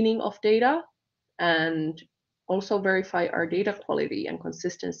some cleaning of data and also verify our data quality and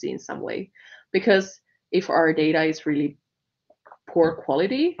consistency in some way. Because if our data is really poor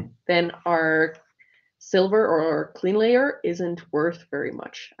quality, then our silver or clean layer isn't worth very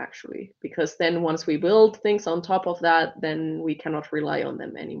much, actually, because then once we build things on top of that, then we cannot rely on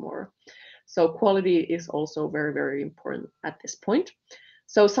them anymore. So quality is also very, very important at this point.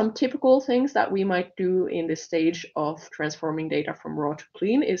 So some typical things that we might do in this stage of transforming data from raw to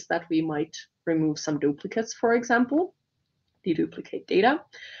clean is that we might remove some duplicates, for example, deduplicate data.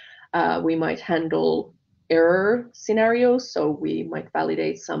 We might handle error scenarios. So we might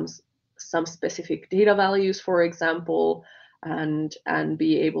validate some specific data values, for example, and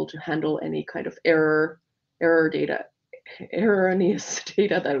be able to handle any kind of erroneous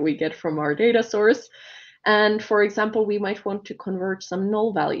data that we get from our data source. And for example, we might want to convert some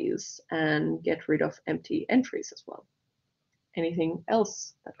null values and get rid of empty entries as well. Anything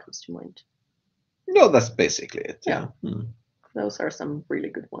else that comes to mind? No, that's basically it. Yeah. Those are some really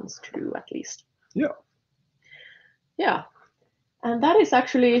good ones to do, at least. Yeah. Yeah. And that is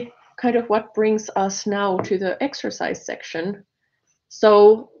actually kind of what brings us now to the exercise section.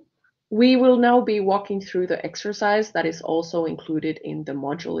 So we will now be walking through the exercise that is also included in the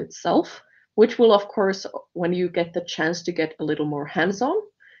module itself, which will, of course, when you get the chance to get a little more hands-on,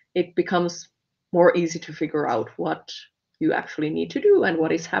 it becomes more easy to figure out what you actually need to do and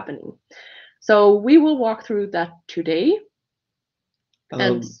what is happening. So we will walk through that today.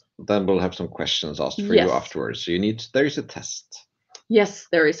 And then we'll have some questions asked for you afterwards. So there is a test. Yes,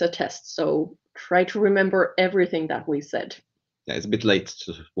 there is a test. So try to remember everything that we said. Yeah, it's a bit late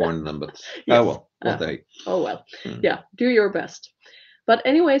to warn them, but oh well, what day. Oh well, yeah, do your best. But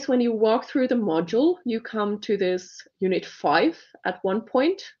anyways, when you walk through the module, you come to this unit 5 at one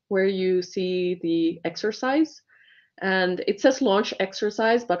point where you see the exercise. And it says launch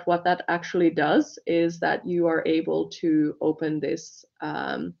exercise, but what that actually does is that you are able to open this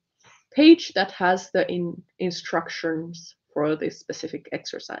page that has the instructions for this specific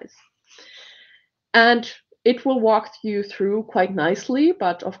exercise. And it will walk you through quite nicely,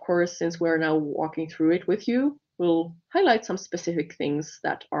 but of course, since we're now walking through it with you, we'll highlight some specific things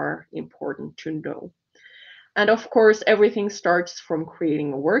that are important to know. And of course, everything starts from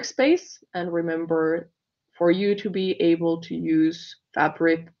creating a workspace. And remember, for you to be able to use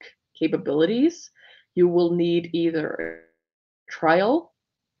Fabric capabilities, you will need either a trial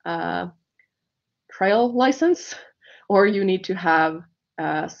license, or you need to have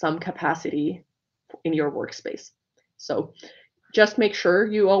some capacity in your workspace. So just make sure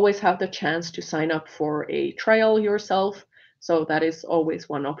you always have the chance to sign up for a trial yourself. So that is always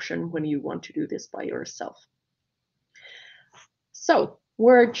one option when you want to do this by yourself. So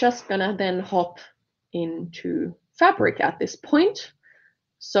we're just gonna then hop into Fabric at this point.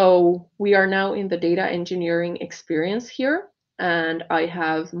 So we are now in the data engineering experience here, and I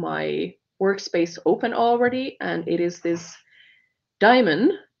have my workspace open already, and it is this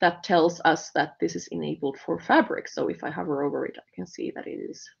diamond that tells us that this is enabled for Fabric. So if I hover over it, I can see that it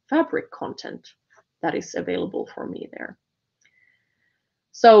is Fabric content that is available for me there.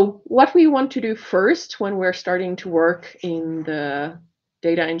 So what we want to do first when we're starting to work in the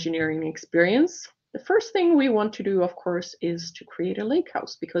data engineering experience, the first thing we want to do, of course, is to create a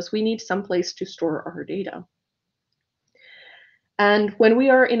lakehouse, because we need some place to store our data. And when we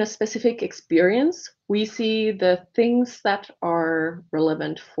are in a specific experience, we see the things that are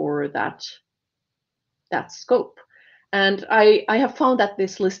relevant for that scope. And I have found that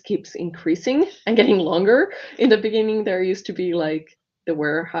this list keeps increasing and getting longer. In the beginning, there used to be like the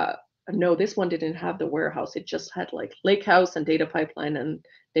warehouse. No, this one didn't have the warehouse. It just had like lakehouse and data pipeline and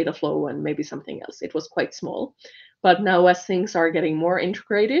data flow and maybe something else. It was quite small. But now as things are getting more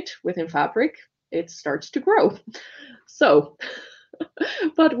integrated within Fabric, it starts to grow. So,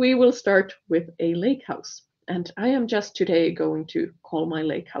 but we will start with a lakehouse. And I am just today going to call my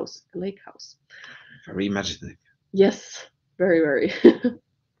lakehouse a lakehouse. Very imaginative. Yes, very, very.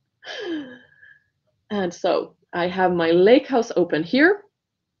 And so I have my lakehouse open here,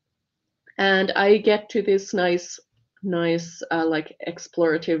 and I get to this nice like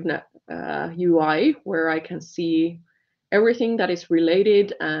explorative UI where I can see everything that is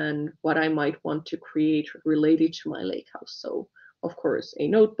related and what I might want to create related to my lakehouse. So of course, a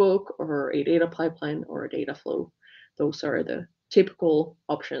notebook or a data pipeline or a data flow. Those are the typical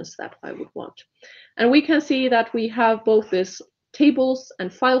options that I would want. And we can see that we have both this tables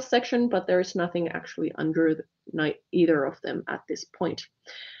and files section, but there is nothing actually under either of them at this point.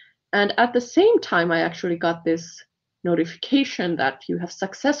 And at the same time, I actually got this notification that you have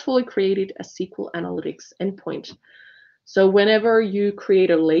successfully created a SQL Analytics endpoint. So whenever you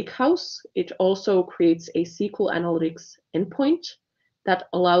create a lakehouse, it also creates a SQL Analytics endpoint that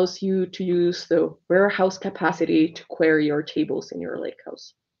allows you to use the warehouse capacity to query your tables in your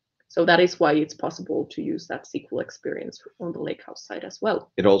lakehouse. So that is why it's possible to use that SQL experience on the lakehouse side as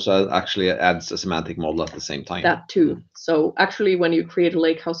well. It also actually adds a semantic model at the same time. That too. So actually, when you create a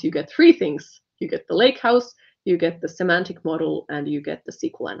lakehouse, you get three things. You get the lakehouse, you get the semantic model, and you get the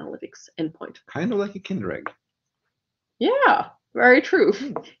SQL Analytics endpoint. Kind of like a Kinder egg. Yeah, very true.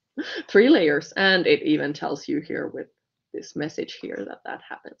 3 layers. And it even tells you here with this message here that that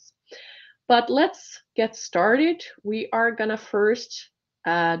happens. But let's get started. We are going to first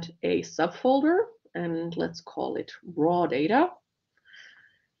add a subfolder, and let's call it raw data.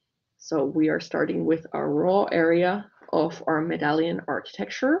 So we are starting with our raw area of our medallion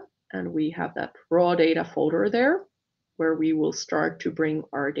architecture, and we have that raw data folder there where we will start to bring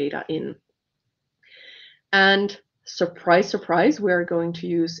our data in. And surprise, surprise, we're going to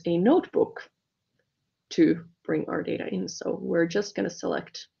use a notebook to bring our data in. So we're just going to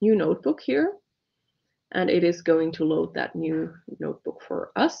select new notebook here, and it is going to load that new notebook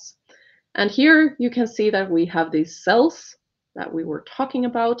for us. And here you can see that we have these cells that we were talking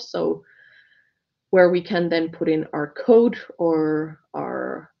about. So where we can then put in our code or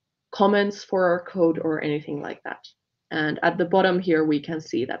our comments for our code or anything like that. And at the bottom here, we can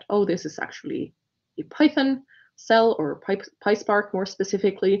see that, oh, this is actually a Python cell or PySpark more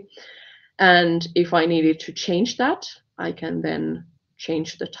specifically. And if I needed to change that, I can then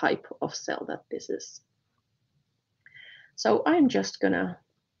change the type of cell that this is. So I'm just gonna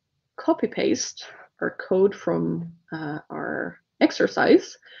copy paste our code from our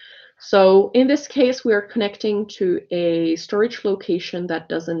exercise. So in this case, we are connecting to a storage location that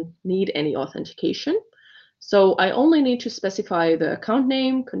doesn't need any authentication. So I only need to specify the account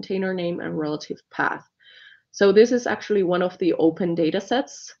name, container name, and relative path. So this is actually one of the open data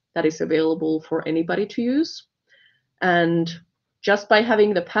sets that is available for anybody to use. And just by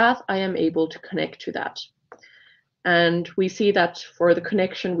having the path, I am able to connect to that. And we see that for the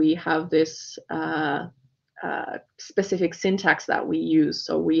connection, we have this specific syntax that we use.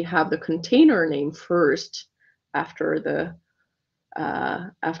 So we have the container name first after the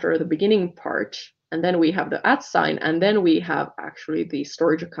beginning part, and then we have the @ sign, and then we have actually the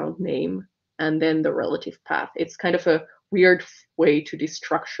storage account name, and then the relative path. It's kind of a weird way to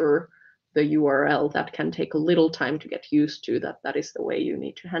destructure the URL that can take a little time to get used to. That is the way you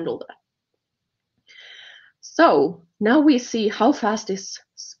need to handle that. So now we see how fast is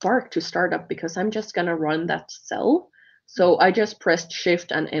Spark to start up, because I'm just going to run that cell. So I just pressed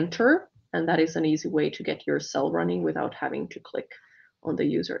Shift and Enter, and that is an easy way to get your cell running without having to click on the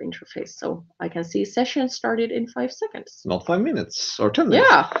user interface. So I can see session started in 5 seconds. Not 5 minutes or 10 minutes.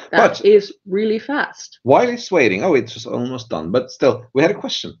 Yeah, that is really fast. While it's waiting, oh, it's almost done. But still, we had a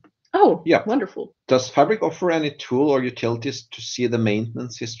question. Oh, yeah, wonderful. Does Fabric offer any tool or utilities to see the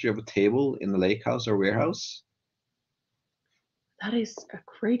maintenance history of a table in a lakehouse or warehouse? That is a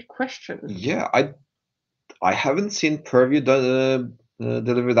great question. Yeah, I haven't seen Purview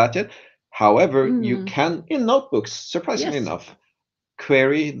deliver that yet. However, you can, in notebooks, surprisingly enough,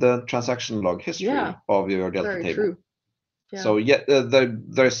 query the transaction log history of your Delta very table. True. Yeah. So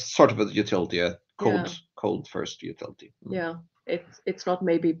there's sort of a utility, a cold first utility. Yeah. It's not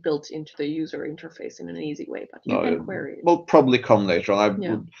maybe built into the user interface in an easy way, but you can query it. Will probably come later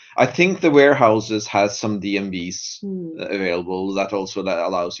on. I think the warehouses has some DMVs available that also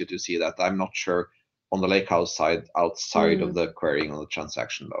allows you to see that. I'm not sure on the lakehouse side outside of the querying on the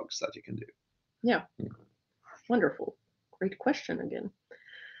transaction logs that you can do. Yeah. Wonderful. Great question again.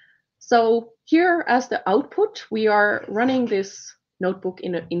 So here as the output, we are running this notebook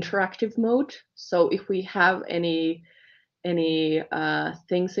in an interactive mode. So if we have any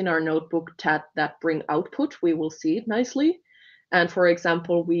things in our notebook that bring output, we will see it nicely. And for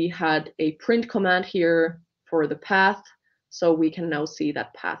example, we had a print command here for the path. So we can now see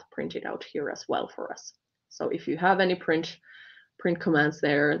that path printed out here as well for us. So if you have any print commands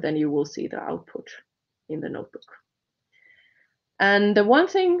there, then you will see the output in the notebook. And the one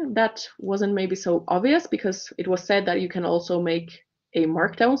thing that wasn't maybe so obvious, because it was said that you can also make a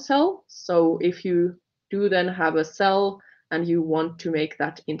markdown cell. So if you do then have a cell and you want to make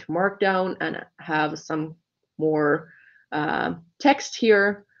that into markdown and have some more text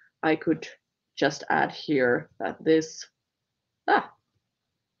here, I could just add here that this,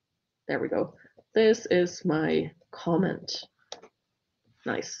 there we go. This is my comment.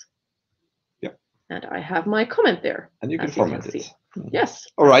 Nice. Yep. And I have my comment there. And you can format it. Yes.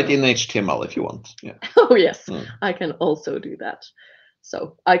 Or write in HTML if you want. Yeah. Oh, yes. I can also do that.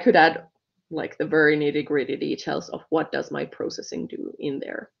 So I could add like the very nitty-gritty details of what does my processing do in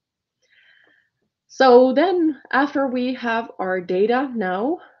there. So then after we have our data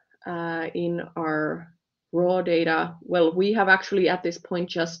now in our raw data, well, we have actually at this point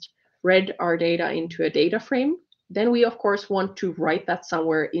just read our data into a data frame. Then we, of course, want to write that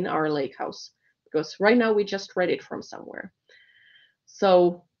somewhere in our lakehouse, because right now we just read it from somewhere.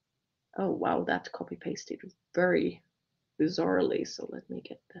 So, oh, wow, that copy-pasted very bizarrely. So let me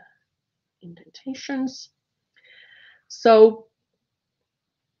get the indentations. So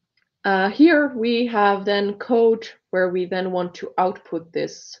here we have then code where we then want to output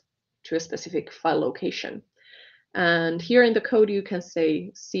this to a specific file location. And here in the code, you can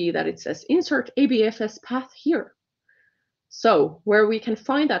see that it says insert ABFS path here. So where we can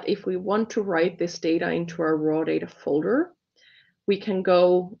find that if we want to write this data into our raw data folder, we can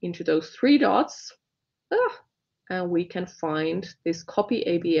go into those 3 dots and we can find this copy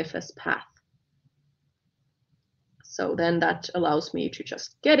ABFS path. So then that allows me to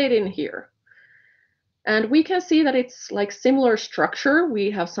just get it in here. And we can see that it's like similar structure.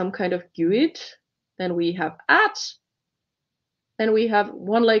 We have some kind of GUID, then we have @ then we have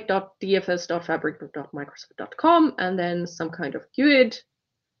onelake.dfs.fabric.microsoft.com, and then some kind of GUID,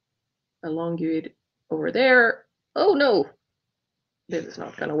 a long GUID over there. Oh no, this is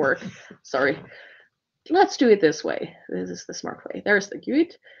not gonna work. Sorry. Let's do it this way. This is the smart way. There's the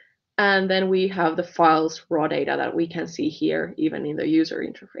GUID. And then we have the files raw data that we can see here, even in the user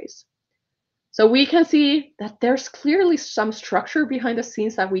interface. So we can see that there's clearly some structure behind the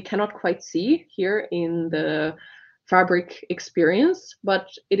scenes that we cannot quite see here in the Fabric experience, but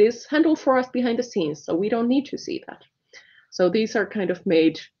it is handled for us behind the scenes, so we don't need to see that. So these are kind of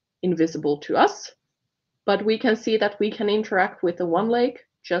made invisible to us, but we can see that we can interact with the OneLake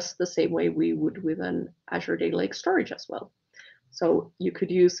just the same way we would with an Azure Data Lake storage as well. So you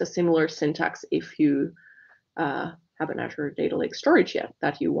could use a similar syntax if you have an Azure Data Lake storage yet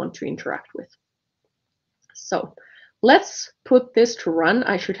that you want to interact with. So let's put this to run.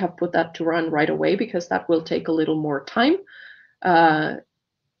 I should have put that to run right away because that will take a little more time. It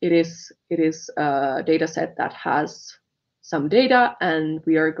is a data set that has some data, and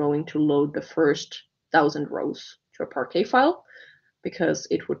we are going to load the first 1,000 rows to a Parquet file because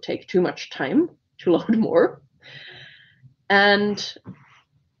it would take too much time to load more. And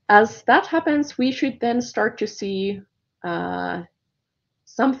as that happens, we should then start to see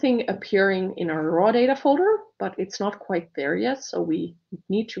something appearing in our raw data folder, but it's not quite there yet. So we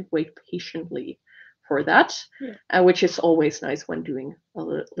need to wait patiently for that, which is always nice when doing a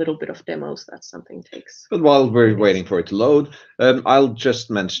little bit of demos, that something takes. But while we're waiting for it to load, I'll just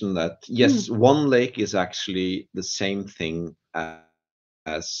mention that, yes, OneLake is actually the same thing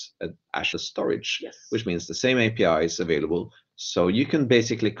as Azure storage, which means the same API is available. So you can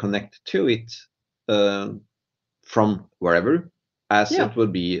basically connect to it from wherever, as it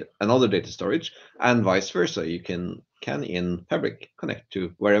would be another data storage, and vice versa. You can in Fabric connect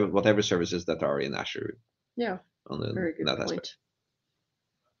to whatever services that are in Azure. Yeah, very good point. Aspect.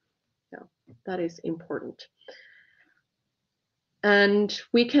 Yeah, that is important. And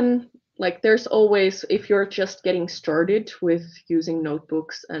we can, like, there's always, if you're just getting started with using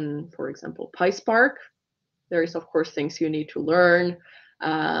notebooks and, for example, PySpark, there is, of course, things you need to learn.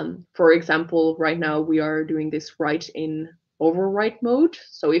 For example, right now we are doing this write in overwrite mode.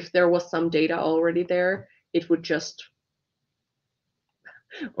 So if there was some data already there, it would just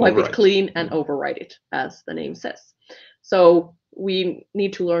wipe it clean and overwrite it, as the name says. So we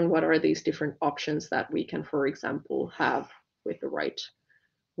need to learn what are these different options that we can, for example, have with the write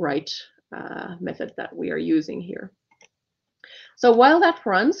method that we are using here. So while that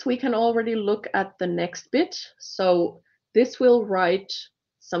runs, we can already look at the next bit. So this will write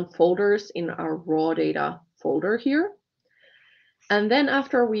some folders in our raw data folder here. And then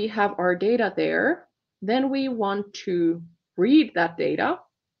after we have our data there, then we want to read that data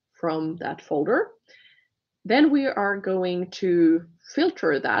from that folder. Then we are going to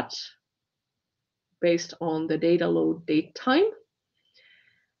filter that based on the data load date time.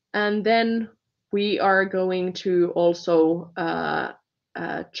 And then we are going to also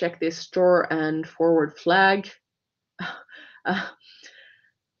check this store and forward flag.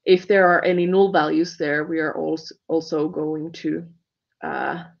 If there are any null values there, we are also going to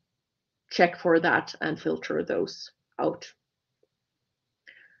check for that and filter those out.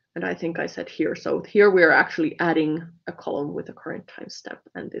 And I think I said here, so here we are actually adding a column with a current timestamp,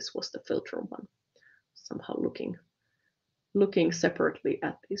 and this was the filter one, somehow looking separately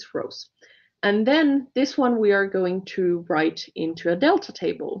at these rows. And then this one we are going to write into a delta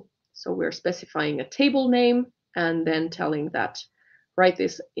table. So we're specifying a table name and then telling that write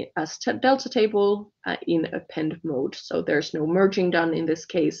this as delta table in append mode. So there's no merging done in this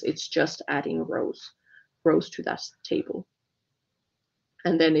case. It's just adding rows to that table.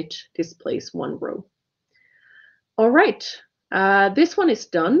 And then it displays one row. All right, this one is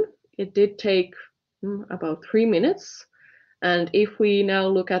done. It did take about 3 minutes. And if we now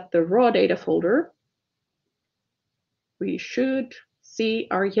look at the raw data folder, we should see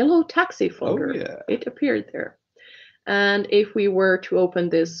our yellow taxi folder. Oh, yeah. It appeared there. And if we were to open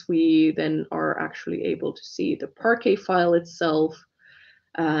this, we then are actually able to see the Parquet file itself.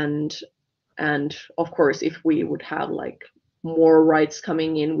 And of course, if we would have like more writes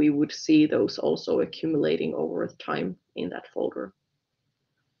coming in, we would see those also accumulating over time in that folder.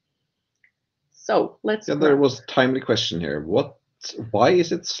 So let's. Yeah, there was a timely question here. Why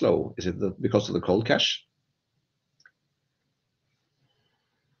is it slow? Is it because of the cold cache?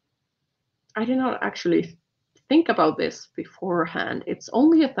 I did not actually think about this beforehand. It's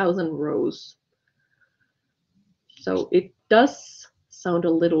only 1,000 rows. So it does sound a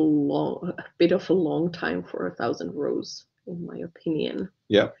little long, a bit of a long time for 1,000 rows, in my opinion.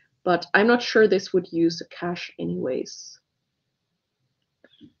 Yeah. But I'm not sure this would use a cache anyways.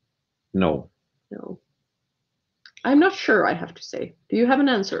 No. I'm not sure, I have to say. Do you have an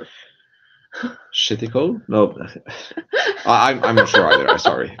answer? Shitty code? No. I'm not sure either.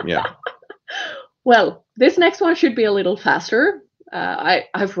 Sorry. Yeah. Well, this next one should be a little faster.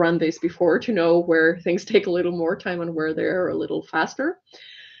 I've run this before to know where things take a little more time and where they're a little faster.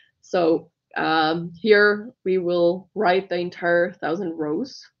 So here we will write the entire 1,000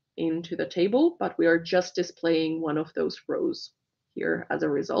 rows into the table, but we are just displaying one of those rows here as a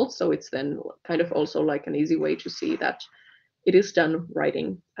result. So it's then kind of also like an easy way to see that it is done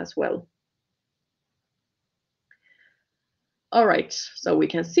writing as well. All right, so we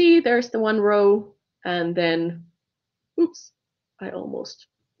can see there's the one row, and then, oops, I almost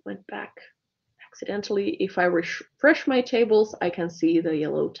went back accidentally. If I refresh my tables, I can see the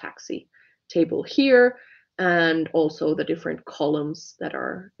yellow taxi table here, and also the different columns that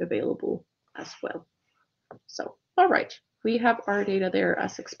are available as well. So, all right, we have our data there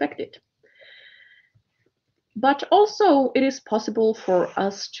as expected. But also it is possible for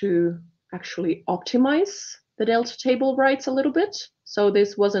us to actually optimize the delta table writes a little bit. So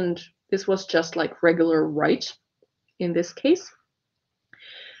this was just like regular write in this case.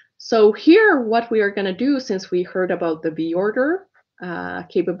 So here what we are going to do, since we heard about the vorder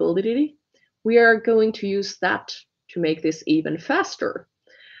capability, we are going to use that to make this even faster.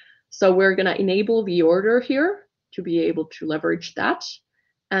 So we're going to enable vorder here to be able to leverage that.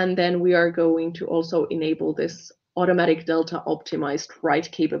 And then we are going to also enable this automatic delta optimized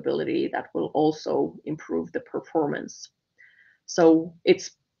write capability that will also improve the performance. So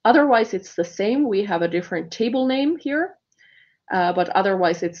otherwise it's the same. We have a different table name here, but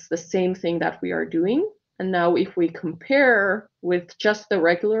otherwise it's the same thing that we are doing. And now if we compare with just the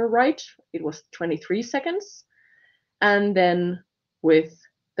regular write, it was 23 seconds. And then with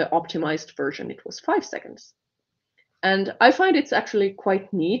the optimized version, it was 5 seconds. And I find it's actually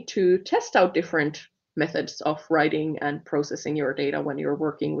quite neat to test out different methods of writing and processing your data when you're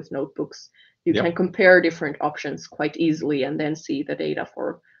working with notebooks. You can compare different options quite easily and then see the data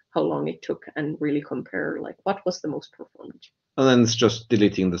for how long it took and really compare like what was the most performant. And then it's just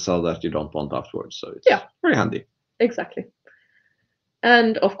deleting the cell that you don't want afterwards. So it's very handy. Exactly.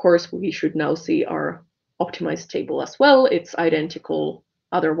 And of course, we should now see our optimized table as well. It's identical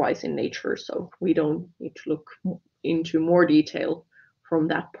otherwise in nature, so we don't need to look into more detail from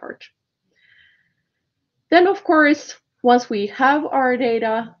that part. Then, of course, once we have our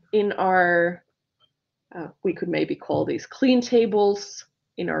data in our, we could maybe call these clean tables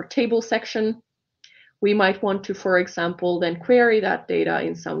in our table section, we might want to, for example, then query that data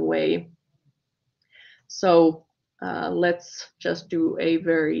in some way. So let's just do a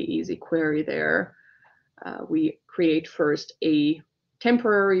very easy query there. We create first a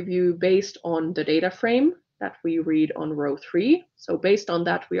temporary view based on the data frame that we read on row 3. So based on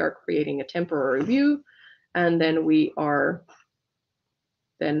that, we are creating a temporary view, and then we are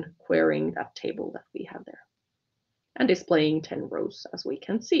then querying that table that we have there and displaying 10 rows, as we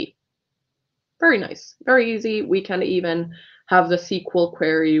can see. Very nice, very easy. We can even have the SQL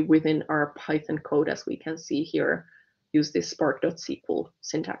query within our Python code, as we can see here. Use this spark.sql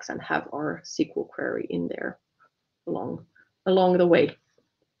syntax and have our SQL query in there along the way.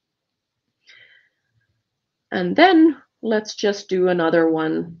 And then let's just do another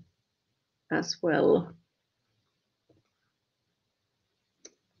one as well.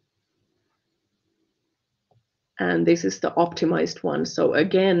 And this is the optimized one. So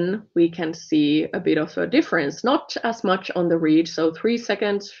again, we can see a bit of a difference, not as much on the read. So 3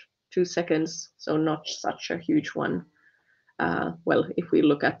 seconds, 2 seconds, so not such a huge one. Well, if we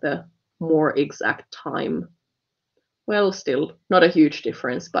look at the more exact time, well, still not a huge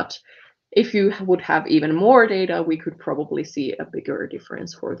difference. But if you would have even more data, we could probably see a bigger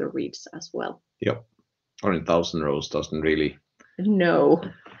difference for the reads as well. Yep. 100,000 rows doesn't really. No.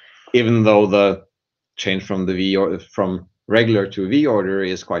 Even though the change from the V or from regular to V order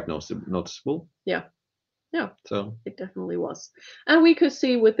is quite noticeable. Yeah. Yeah. So it definitely was. And we could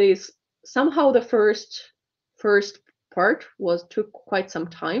see with these, somehow the first part took quite some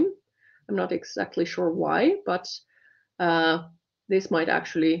time. I'm not exactly sure why, but this might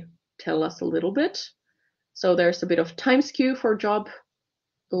actually tell us a little bit. So there's a bit of time skew for job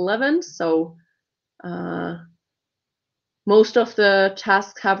 11. So most of the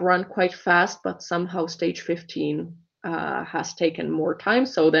tasks have run quite fast, but somehow stage 15 has taken more time.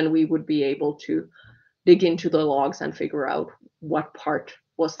 So then we would be able to dig into the logs and figure out what part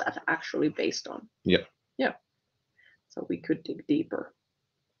was that actually based on. Yeah. Yeah. So we could dig deeper.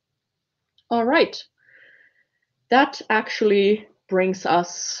 All right. That actually brings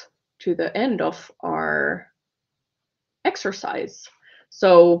us to the end of our exercise.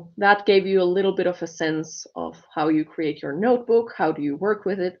 So that gave you a little bit of a sense of how you create your notebook, how do you work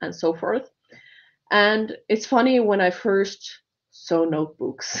with it, and so forth. And it's funny, when I first saw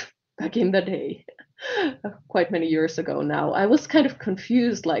notebooks back in the day, quite many years ago now, I was kind of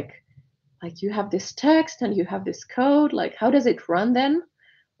confused, like you have this text and you have this code, like how does it run then?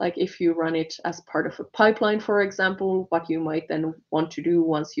 Like if you run it as part of a pipeline, for example, what you might then want to do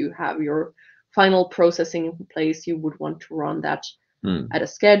once you have your final processing in place, you would want to run that at a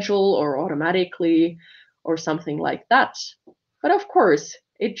schedule or automatically or something like that. But of course,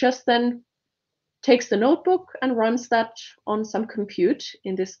 it just then takes the notebook and runs that on some compute,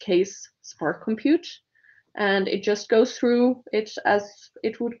 in this case, Spark compute. And it just goes through it as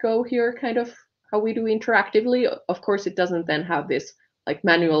it would go here, kind of how we do interactively. Of course, it doesn't then have this like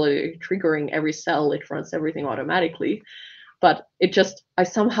manually triggering every cell. It runs everything automatically. But it just, I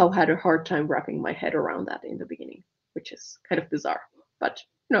somehow had a hard time wrapping my head around that in the beginning, which is kind of bizarre. But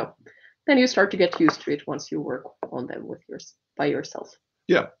no, then you start to get used to it once you work on them with by yourself.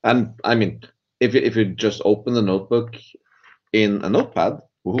 Yeah, and I mean, if you just open the notebook in a notepad,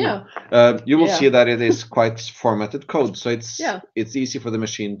 you will see that it is quite formatted code. So it's easy for the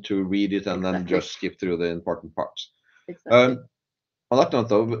machine to read it and then just skip through the important parts. Exactly. On that note,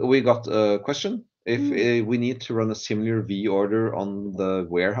 though, we got a question. If we need to run a similar V order on the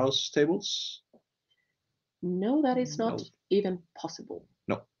warehouse tables? No, that is not even possible.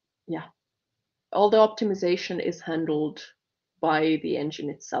 No. Yeah. All the optimization is handled by the engine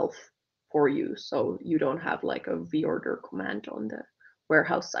itself for you. So you don't have like a V-order command on the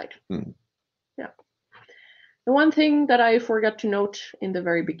warehouse side. Yeah. The one thing that I forgot to note in the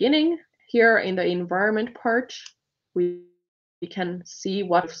very beginning, here in the environment part, we can see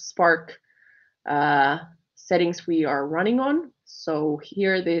what Spark settings we are running on. So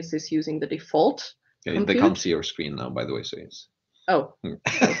here, this is using the default. Yeah, they can't see your screen now, by the way, so it's... Oh,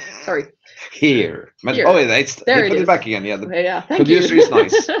 sorry. Here. Here. Oh, it's there. Put it back again. Yeah. Yeah. Thank producer you. is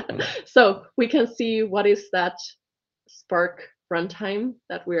nice. So we can see what is that Spark runtime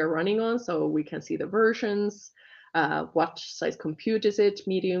that we are running on. So we can see the versions, what size compute is it,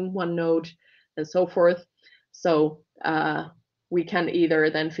 medium, one node, and so forth. So we can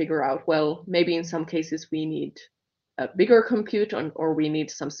either then figure out, well, maybe in some cases we need a bigger compute or we need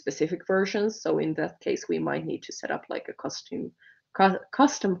some specific versions. So in that case, we might need to set up like a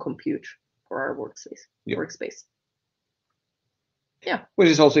custom compute for our workspace. Yeah. Which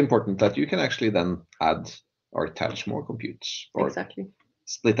is also important that you can actually then add or attach more computes or exactly.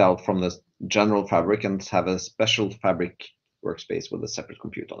 split out from the general fabric and have a special fabric workspace with a separate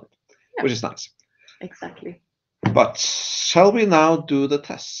compute on it, which is nice. Exactly. But shall we now do the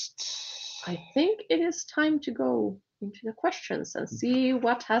test? I think it is time to go into the questions and see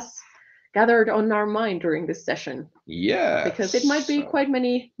what has gathered on our mind during this session? Yes. Because it might be quite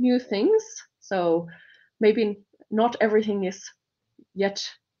many new things. So maybe not everything is yet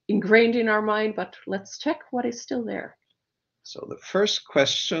ingrained in our mind, but let's check what is still there. So the first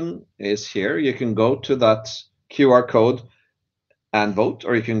question is here. You can go to that QR code and vote,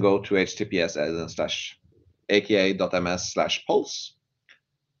 or you can go to https:/aka.ms/polls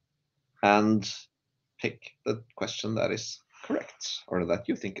and pick the question that is correct, or that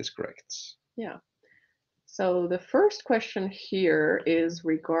you think is correct. Yeah. So the first question here is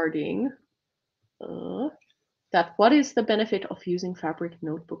regarding that what is the benefit of using Fabric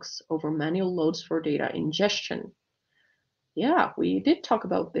notebooks over manual loads for data ingestion? Yeah, we did talk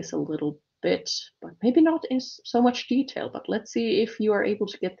about this a little bit, but maybe not in so much detail, but let's see if you are able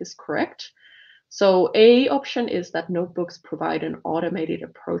to get this correct. So A option is that notebooks provide an automated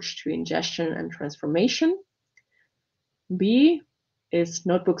approach to ingestion and transformation. B is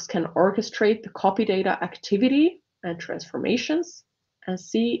notebooks can orchestrate the copy data activity and transformations. And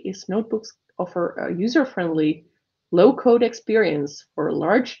C is notebooks offer a user-friendly, low-code experience for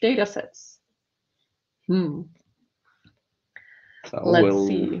large data sets. So Let's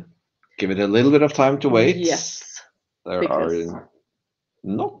see. Give it a little bit of time to wait. Yes. There are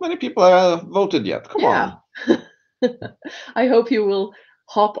not many people have voted yet. Come on. I hope you will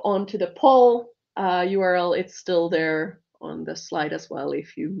hop onto the poll URL. It's still there on the slide as well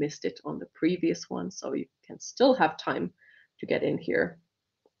if you missed it on the previous one, so you can still have time to get in here.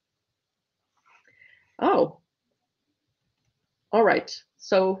 Oh, all right.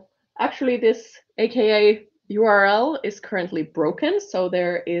 So actually this AKA URL is currently broken, so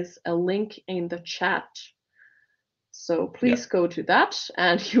there is a link in the chat. So please go to that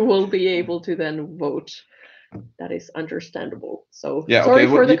and you will be able to then vote. That is understandable. So sorry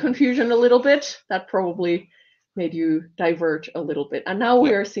for the confusion a little bit. That probably made you divert a little bit. And now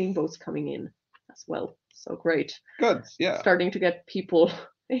we are seeing votes coming in as well. So great. Good, yeah. Starting to get people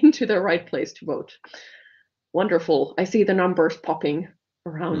into the right place to vote. Wonderful. I see the numbers popping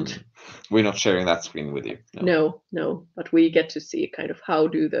around. We're not sharing that screen with you. No, but we get to see kind of how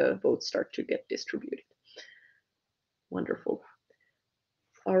do the votes start to get distributed. Wonderful.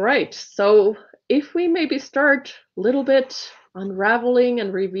 All right, so if we maybe start a little bit unraveling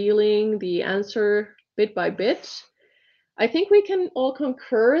and revealing the answer bit by bit, I think we can all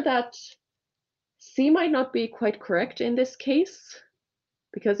concur that C might not be quite correct in this case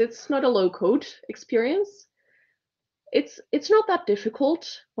because it's not a low-code experience. It's not that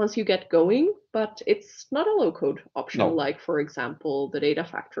difficult once you get going, but it's not a low-code option like, for example, the data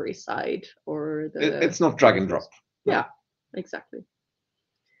factory side or the... It's not drag and drop. Yeah, exactly.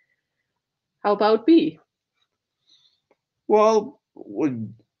 How about B? Well,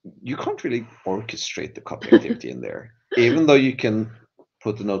 you can't really orchestrate the copy activity in there. Even though you can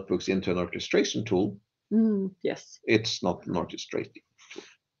put the notebooks into an orchestration tool, yes, it's not an orchestrating tool.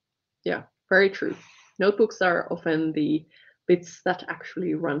 Yeah, very true. Notebooks are often the bits that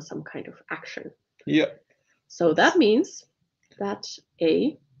actually run some kind of action. Yeah. So that means that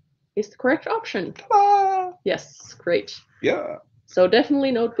A is the correct option. Yes, great. Yeah. So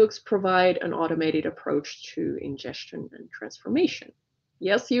definitely notebooks provide an automated approach to ingestion and transformation.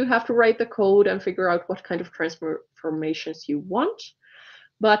 Yes, you have to write the code and figure out what kind of transformations you want,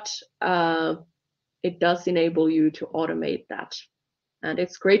 but it does enable you to automate that. And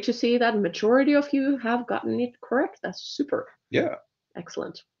it's great to see that majority of you have gotten it correct. That's super. Yeah.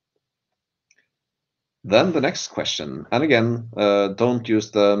 Excellent. Then the next question, and again, don't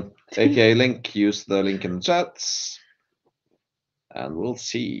use the AKA link, use the link in the chats, and we'll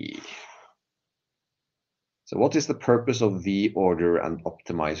see. So what is the purpose of v-order and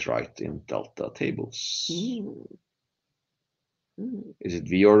optimize write in Delta tables? Is it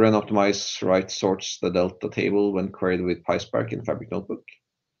v-order and optimize write sorts the Delta table when queried with PySpark in Fabric Notebook?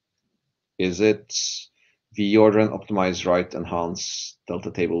 Is it v-order and optimize write enhance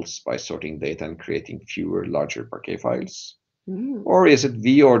Delta tables by sorting data and creating fewer larger Parquet files? Or is it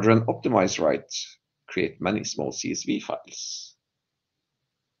v-order and optimize write create many small CSV files?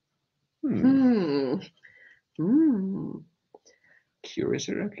 Curious.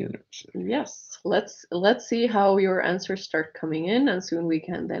 Yes, let's see how your answers start coming in, and soon we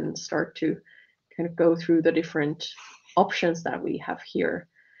can then start to kind of go through the different options that we have here.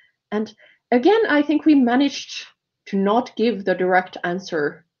 And again, I think we managed to not give the direct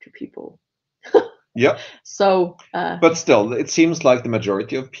answer to people. Yeah. So, but still, it seems like the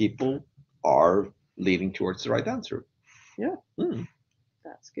majority of people are leaning towards the right answer. Yeah.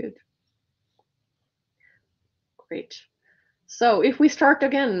 That's good. Great. So if we start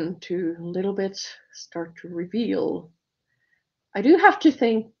again to a little bit start to reveal, I do have to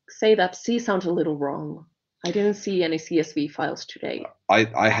say that C sounds a little wrong. I didn't see any CSV files today.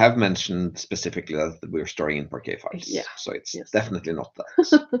 I have mentioned specifically that we're storing in Parquet files. Yeah. So it's Yes. definitely not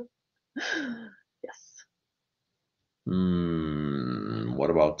that. Yes. What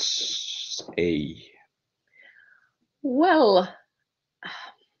about A? Well,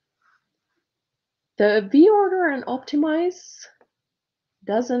 the V-order and optimize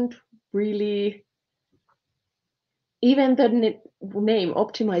doesn't really, even the name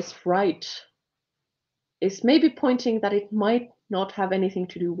optimize right is maybe pointing that it might not have anything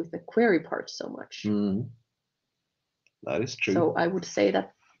to do with the query part so much. That is true. So I would say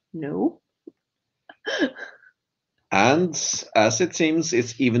that no. And as it seems,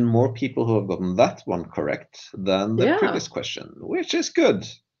 it's even more people who have gotten that one correct than the previous question, which is good.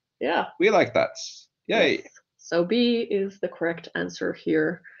 Yeah. We like that. Yay. Yes. So B is the correct answer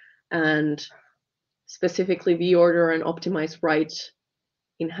here. And specifically V-order and optimize right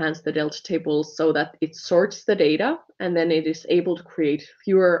enhance the delta tables so that it sorts the data and then it is able to create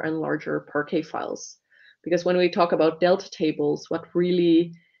fewer and larger Parquet files. Because when we talk about delta tables, what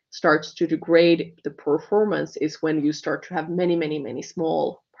really starts to degrade the performance is when you start to have many, many, many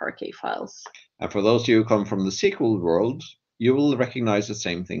small Parquet files. And for those of you who come from the SQL world, you will recognize the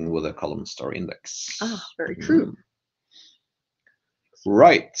same thing with a column star index. Ah, very true.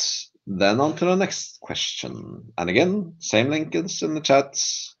 Right. Then on to the next question. And again, same link is in the chat.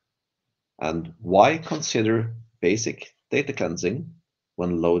 And why consider basic data cleansing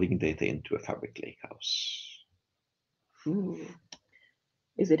when loading data into a Fabric lakehouse?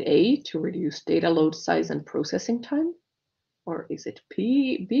 Is it A, to reduce data load size and processing time? Or is it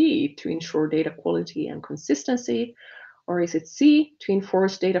B, to ensure data quality and consistency? Or is it C, to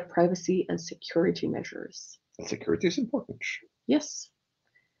enforce data privacy and security measures? Security is important. Yes.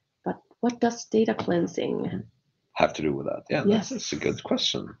 But what does data cleansing have to do with that? Yeah, yes. That's a good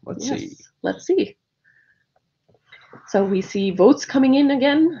question. Let's see. Let's see. So we see votes coming in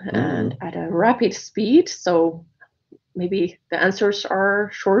again and at a rapid speed. So maybe the answers are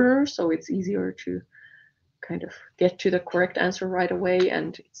shorter, so it's easier to kind of get to the correct answer right away.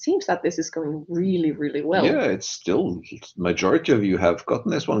 And it seems that this is going really, really well. Yeah, it's still, majority of you have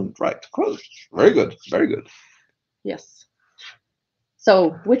gotten this one right. Cool. Very good. Very good. Yes.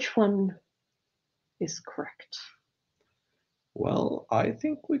 So which one is correct? Well, I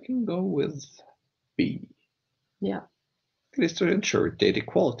think we can go with B. Yeah. At least to ensure data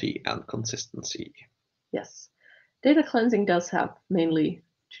quality and consistency. Yes. Data cleansing does have mainly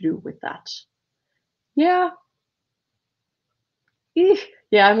to do with that. Yeah.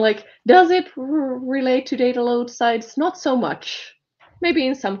 Yeah, I'm like, does it relate to data load size? Not so much. Maybe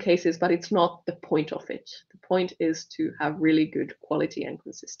in some cases, but it's not the point of it. The point is to have really good quality and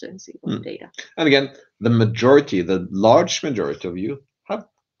consistency of data. And again, the large majority of you have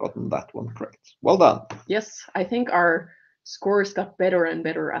gotten that one correct. Well done. Yes, I think our scores got better and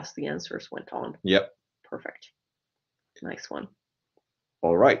better as the answers went on. Yep. Perfect. Nice one.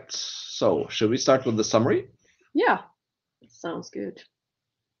 All right. So should we start with the summary? Yeah, sounds good.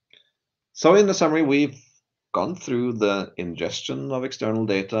 So in the summary, we've gone through the ingestion of external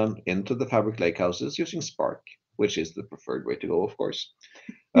data into the Fabric lakehouses using Spark, which is the preferred way to go, of course.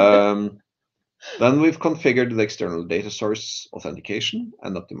 Then we've configured the external data source authentication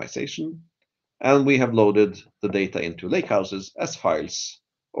and optimization, and we have loaded the data into lakehouses as files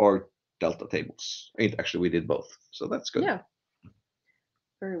or delta tables. Actually, we did both, so that's good. Yeah,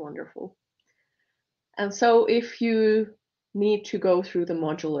 very wonderful. And so if you need to go through the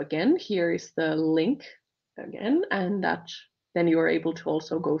module again, here is the link again, and then you are able to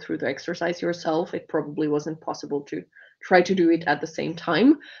also go through the exercise yourself. It probably wasn't possible to try to do it at the same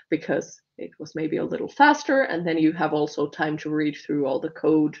time because it was maybe a little faster, and then you have also time to read through all the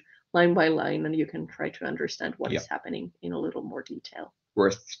code line by line, and you can try to understand what is happening in a little more detail.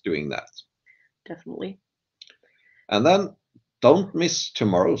 Worth doing that. Definitely. And then don't miss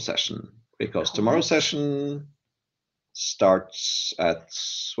tomorrow's session, because tomorrow's session starts at,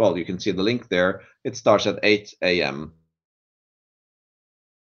 well, you can see the link there. It starts at 8 a.m.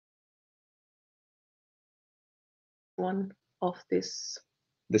 One of this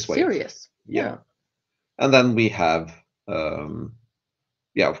series. Yeah. And then we have, of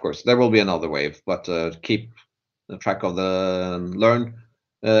course, there will be another wave, but keep track of the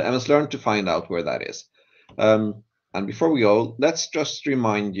MS Learn to find out where that is. And before we go, let's just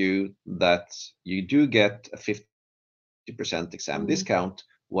remind you that you do get a 50% exam discount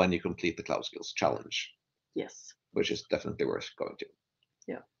when you complete the Cloud Skills Challenge. Yes. Which is definitely worth going to.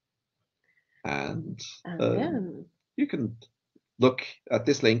 Yeah. And then you can look at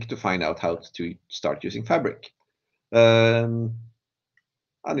this link to find out how to start using Fabric.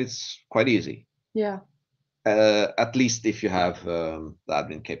 and it's quite easy. Yeah. At least if you have the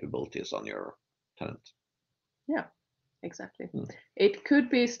admin capabilities on your tenant. Yeah, exactly. Hmm. It could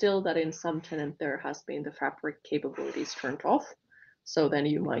be still that in some tenant there has been the Fabric capabilities turned off. So then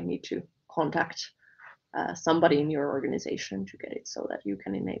you might need to contact somebody in your organization to get it so that you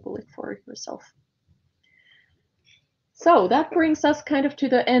can enable it for yourself. So that brings us kind of to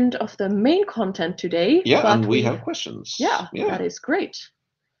the end of the main content today. Yeah, but and we have questions. Yeah, that is great.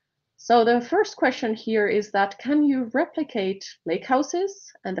 So the first question here is that can you replicate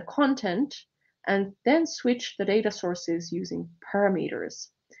lakehouses and the content and then switch the data sources using parameters?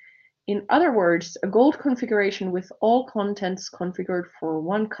 In other words, a gold configuration with all contents configured for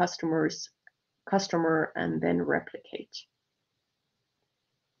one customer and then replicate.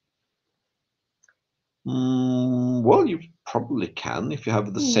 Well, you probably can if you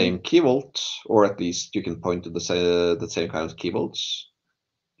have the same key vault, or at least you can point to the same kind of key vaults.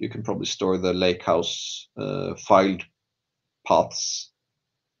 You can probably store the lakehouse filed paths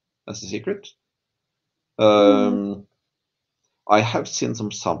as a secret. I have seen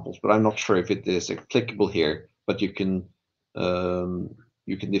some samples, but I'm not sure if it is applicable here. But you can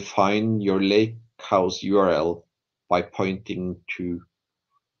define your lakehouse URL by pointing to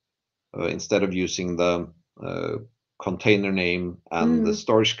instead of using the container name and the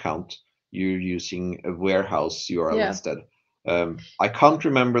storage count, you're using a warehouse URL instead. I can't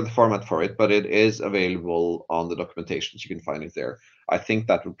remember the format for it, but it is available on the documentation, so you can find it there. I think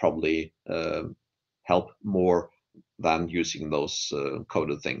that would probably help more than using those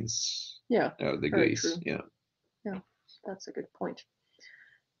coded things. Yeah, the very GUIs. true. Yeah, that's a good point.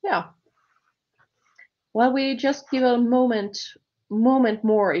 Yeah. Well, we just give a moment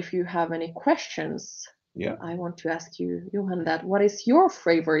more if you have any questions. Yeah. I want to ask you, Johan, that what is your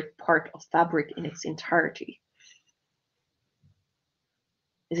favorite part of Fabric in its entirety?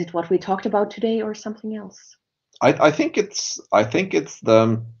 Is it what we talked about today or something else? I think it's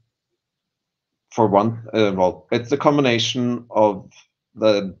the for one well, it's the combination of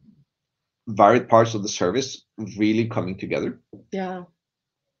the varied parts of the service really coming together. Yeah.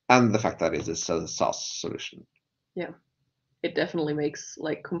 And the fact that it is a SaaS solution. Yeah. It definitely makes,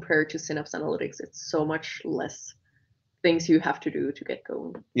 like, compared to Synapse Analytics, it's so much less things you have to do to get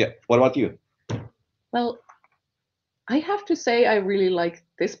going. Yeah. What about you? Well, I have to say I really like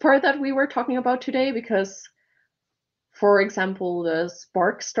this part that we were talking about today because, for example, the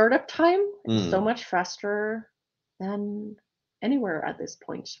Spark startup time is so much faster than anywhere at this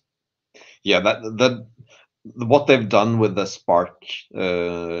point. Yeah, that what they've done with the Spark,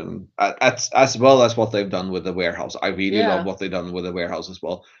 as well as what they've done with the warehouse. I really love what they've done with the warehouse as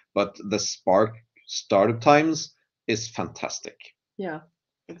well. But the Spark startup times is fantastic. Yeah,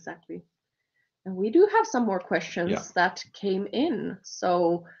 exactly. And we do have some more questions that came in.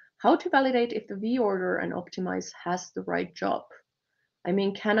 So how to validate if the vOrder and optimize has the right job? I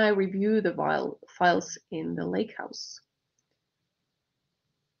mean, can I review the files in the lakehouse?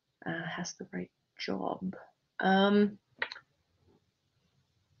 Has the right job.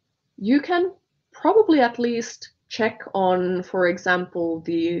 You can probably at least check on, for example,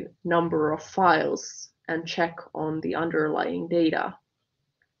 the number of files and check on the underlying data.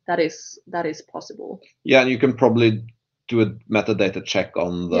 That is possible. Yeah, and you can probably do a metadata check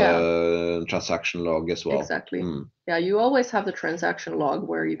on the transaction log as well. Exactly. Yeah, you always have the transaction log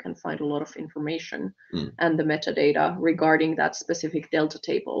where you can find a lot of information and the metadata regarding that specific delta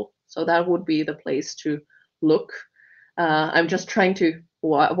table. So that would be the place to look. I'm just trying to,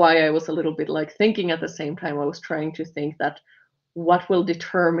 why I was a little bit like thinking at the same time, I was trying to think that what will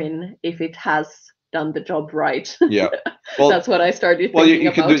determine if it has done the job right. Yeah. Well, that's what I started thinking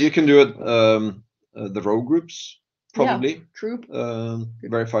about. You can do it the row groups probably. Yeah, true.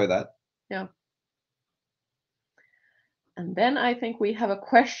 Verify that. Yeah. And then I think we have a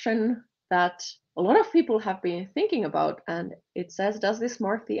question that a lot of people have been thinking about, and it says, does this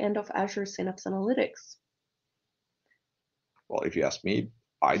mark the end of Azure Synapse Analytics? Well, if you ask me,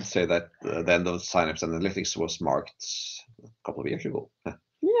 I'd say that the end of Synapse Analytics was marked a couple of years ago.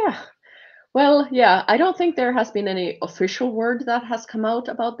 Yeah. Well, yeah, I don't think there has been any official word that has come out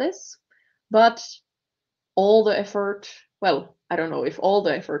about this, but all the effort, well, I don't know if all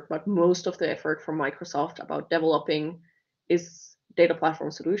the effort, but most of the effort from Microsoft about developing is data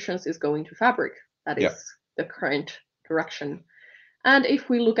platform solutions is going to Fabric. That is the current direction. And if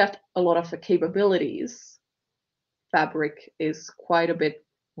we look at a lot of the capabilities, Fabric is quite a bit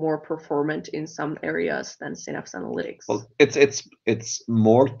more performant in some areas than Synapse Analytics. Well, it's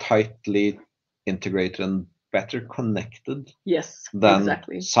more tightly integrated and better connected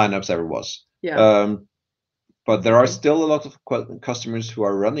than Synapse ever was. Yeah. But there are still a lot of customers who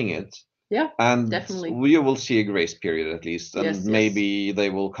are running it. Yeah, and definitely. we will see a grace period at least, and Yes, maybe they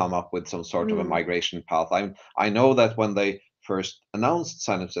will come up with some sort of a migration path. I know that when they first announced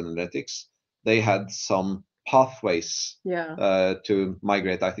Synapse Analytics, they had some pathways to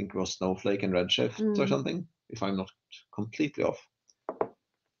migrate. I think it was Snowflake and Redshift or something, if I'm not completely off.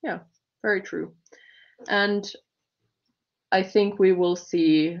 Yeah, very true. And I think we will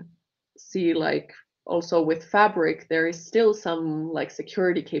see like also with Fabric, there is still some like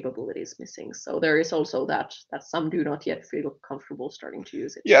security capabilities missing. So there is also that some do not yet feel comfortable starting to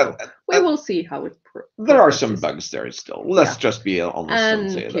use it. Yeah, so we will see how it there are some bugs there still. Let's just be honest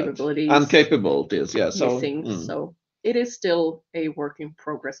and say capabilities that. And capabilities, yeah. So missing. So it is still a work in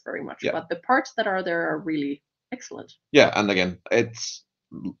progress very much. But the parts that are there are really excellent. Yeah, and again, it's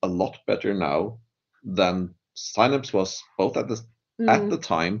a lot better now than Synapse was both at the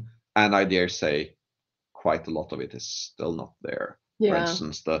time, and I dare say quite a lot of it is still not there. For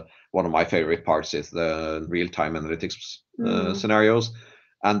instance, one of my favorite parts is the real-time analytics scenarios,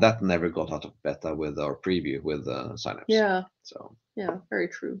 and that never got out of beta with our preview with Synapse. Yeah. So yeah, very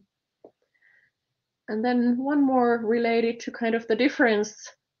true. And then one more related to kind of the difference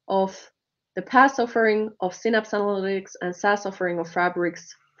of the PaaS offering of Synapse Analytics and SaaS offering of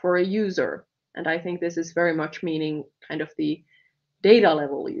Fabrics for a user. And I think this is very much meaning kind of the data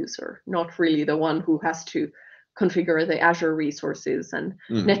level user, not really the one who has to configure the Azure resources and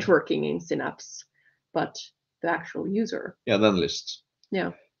networking in Synapse, but the actual user. Yeah, the analyst.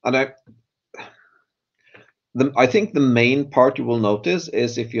 Yeah. And I think the main part you will notice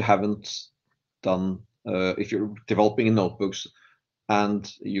is if you haven't done, if you're developing in notebooks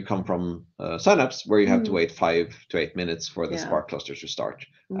and you come from Synapse, where you have to wait 5 to 8 minutes for the Spark clusters to start,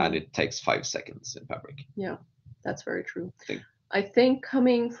 and it takes 5 seconds in Fabric. Yeah, that's very true. I think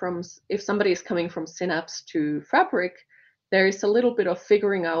if somebody is coming from Synapse to Fabric, there is a little bit of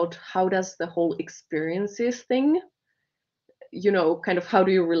figuring out how does the whole experiences thing, kind of how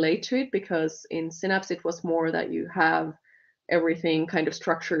do you relate to it? Because in Synapse, it was more that you have everything kind of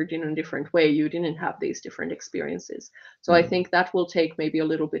structured in a different way. You didn't have these different experiences. So I think that will take maybe a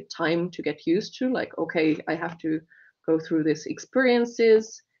little bit time to get used to, like, okay, I have to go through these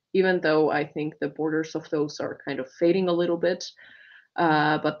experiences, even though I think the borders of those are kind of fading a little bit.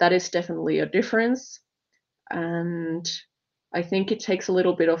 But that is definitely a difference. And I think it takes a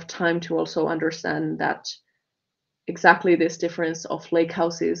little bit of time to also understand that exactly this difference of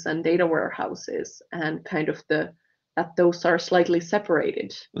lakehouses and data warehouses, and kind of that those are slightly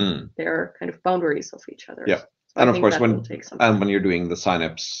separated. They're kind of boundaries of each other. Yeah. So and of course, when you're doing the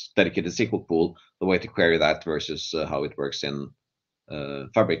Synapse dedicated SQL pool, the way to query that versus how it works in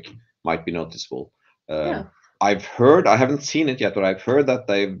Fabric might be noticeable. I've heard, I haven't seen it yet, but I've heard that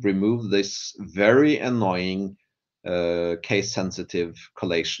they've removed this very annoying case-sensitive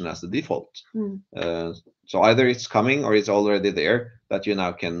collation as the default. So either it's coming or it's already there, that you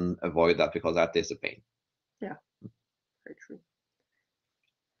now can avoid that, because that is a pain. Yeah, very true.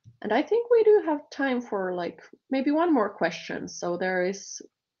 And I think we do have time for like maybe one more question. So there is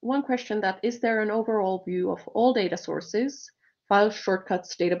one question that, is there an overall view of all data sources, files,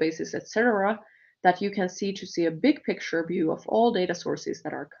 shortcuts, databases, etc., that you can see a big picture view of all data sources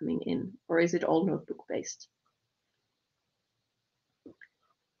that are coming in, or is it all notebook based?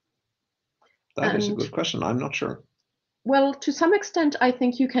 That is a good question. I'm not sure. Well, to some extent, I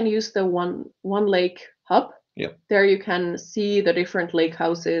think you can use the one lake hub. Yeah. There you can see the different lake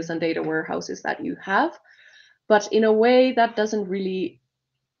houses and data warehouses that you have. But in a way that doesn't really,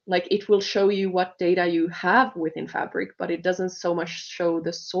 like, it will show you what data you have within Fabric, but it doesn't so much show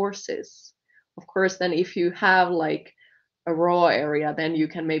the sources. Of course, then if you have like a raw area, then you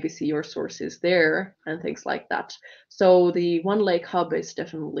can maybe see your sources there and things like that. So the One Lake Hub is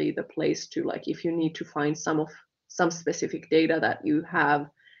definitely the place to, like, if you need to find some specific data that you have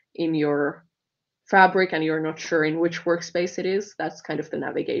in your Fabric and you're not sure in which workspace it is, that's kind of the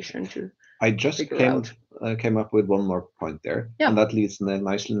navigation to I just came up with one more point there, and that leads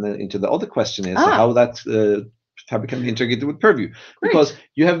nicely into the other question is how that Fabric can be integrated with Purview. Because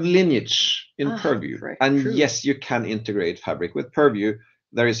you have lineage in Purview, and yes, you can integrate Fabric with Purview.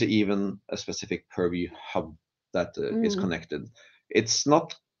 There is even a specific Purview hub that is connected. It's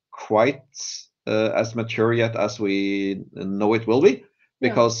not quite as mature yet as we know it will be,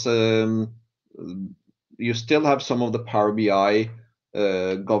 because you still have some of the Power BI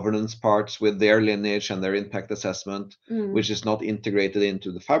governance parts with their lineage and their impact assessment, which is not integrated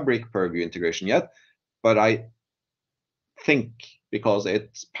into the Fabric Purview integration yet. But I think because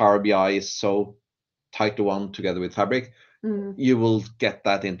it's Power BI is so tight to one together with Fabric, you will get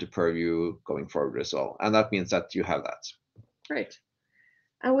that into Purview going forward as well. And that means that you have that. Great.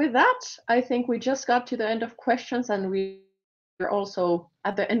 And with that, I think we just got to the end of questions, and we're also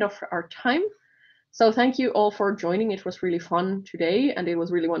at the end of our time. So thank you all for joining. It was really fun today, and it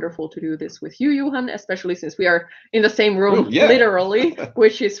was really wonderful to do this with you, Johan, especially since we are in the same room, literally,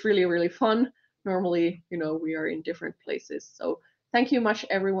 which is really, really fun. Normally, we are in different places. So thank you much,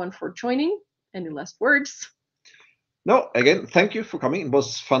 everyone, for joining. Any last words? No, again, thank you for coming. It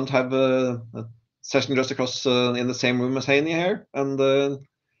was fun to have a session just across in the same room as Heini here. And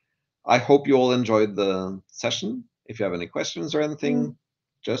I hope you all enjoyed the session. If you have any questions or anything,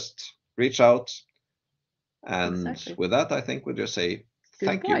 just reach out. And with that, I think we'll just say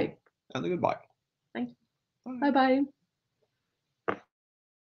thank you and a goodbye. Thank you. Bye-bye.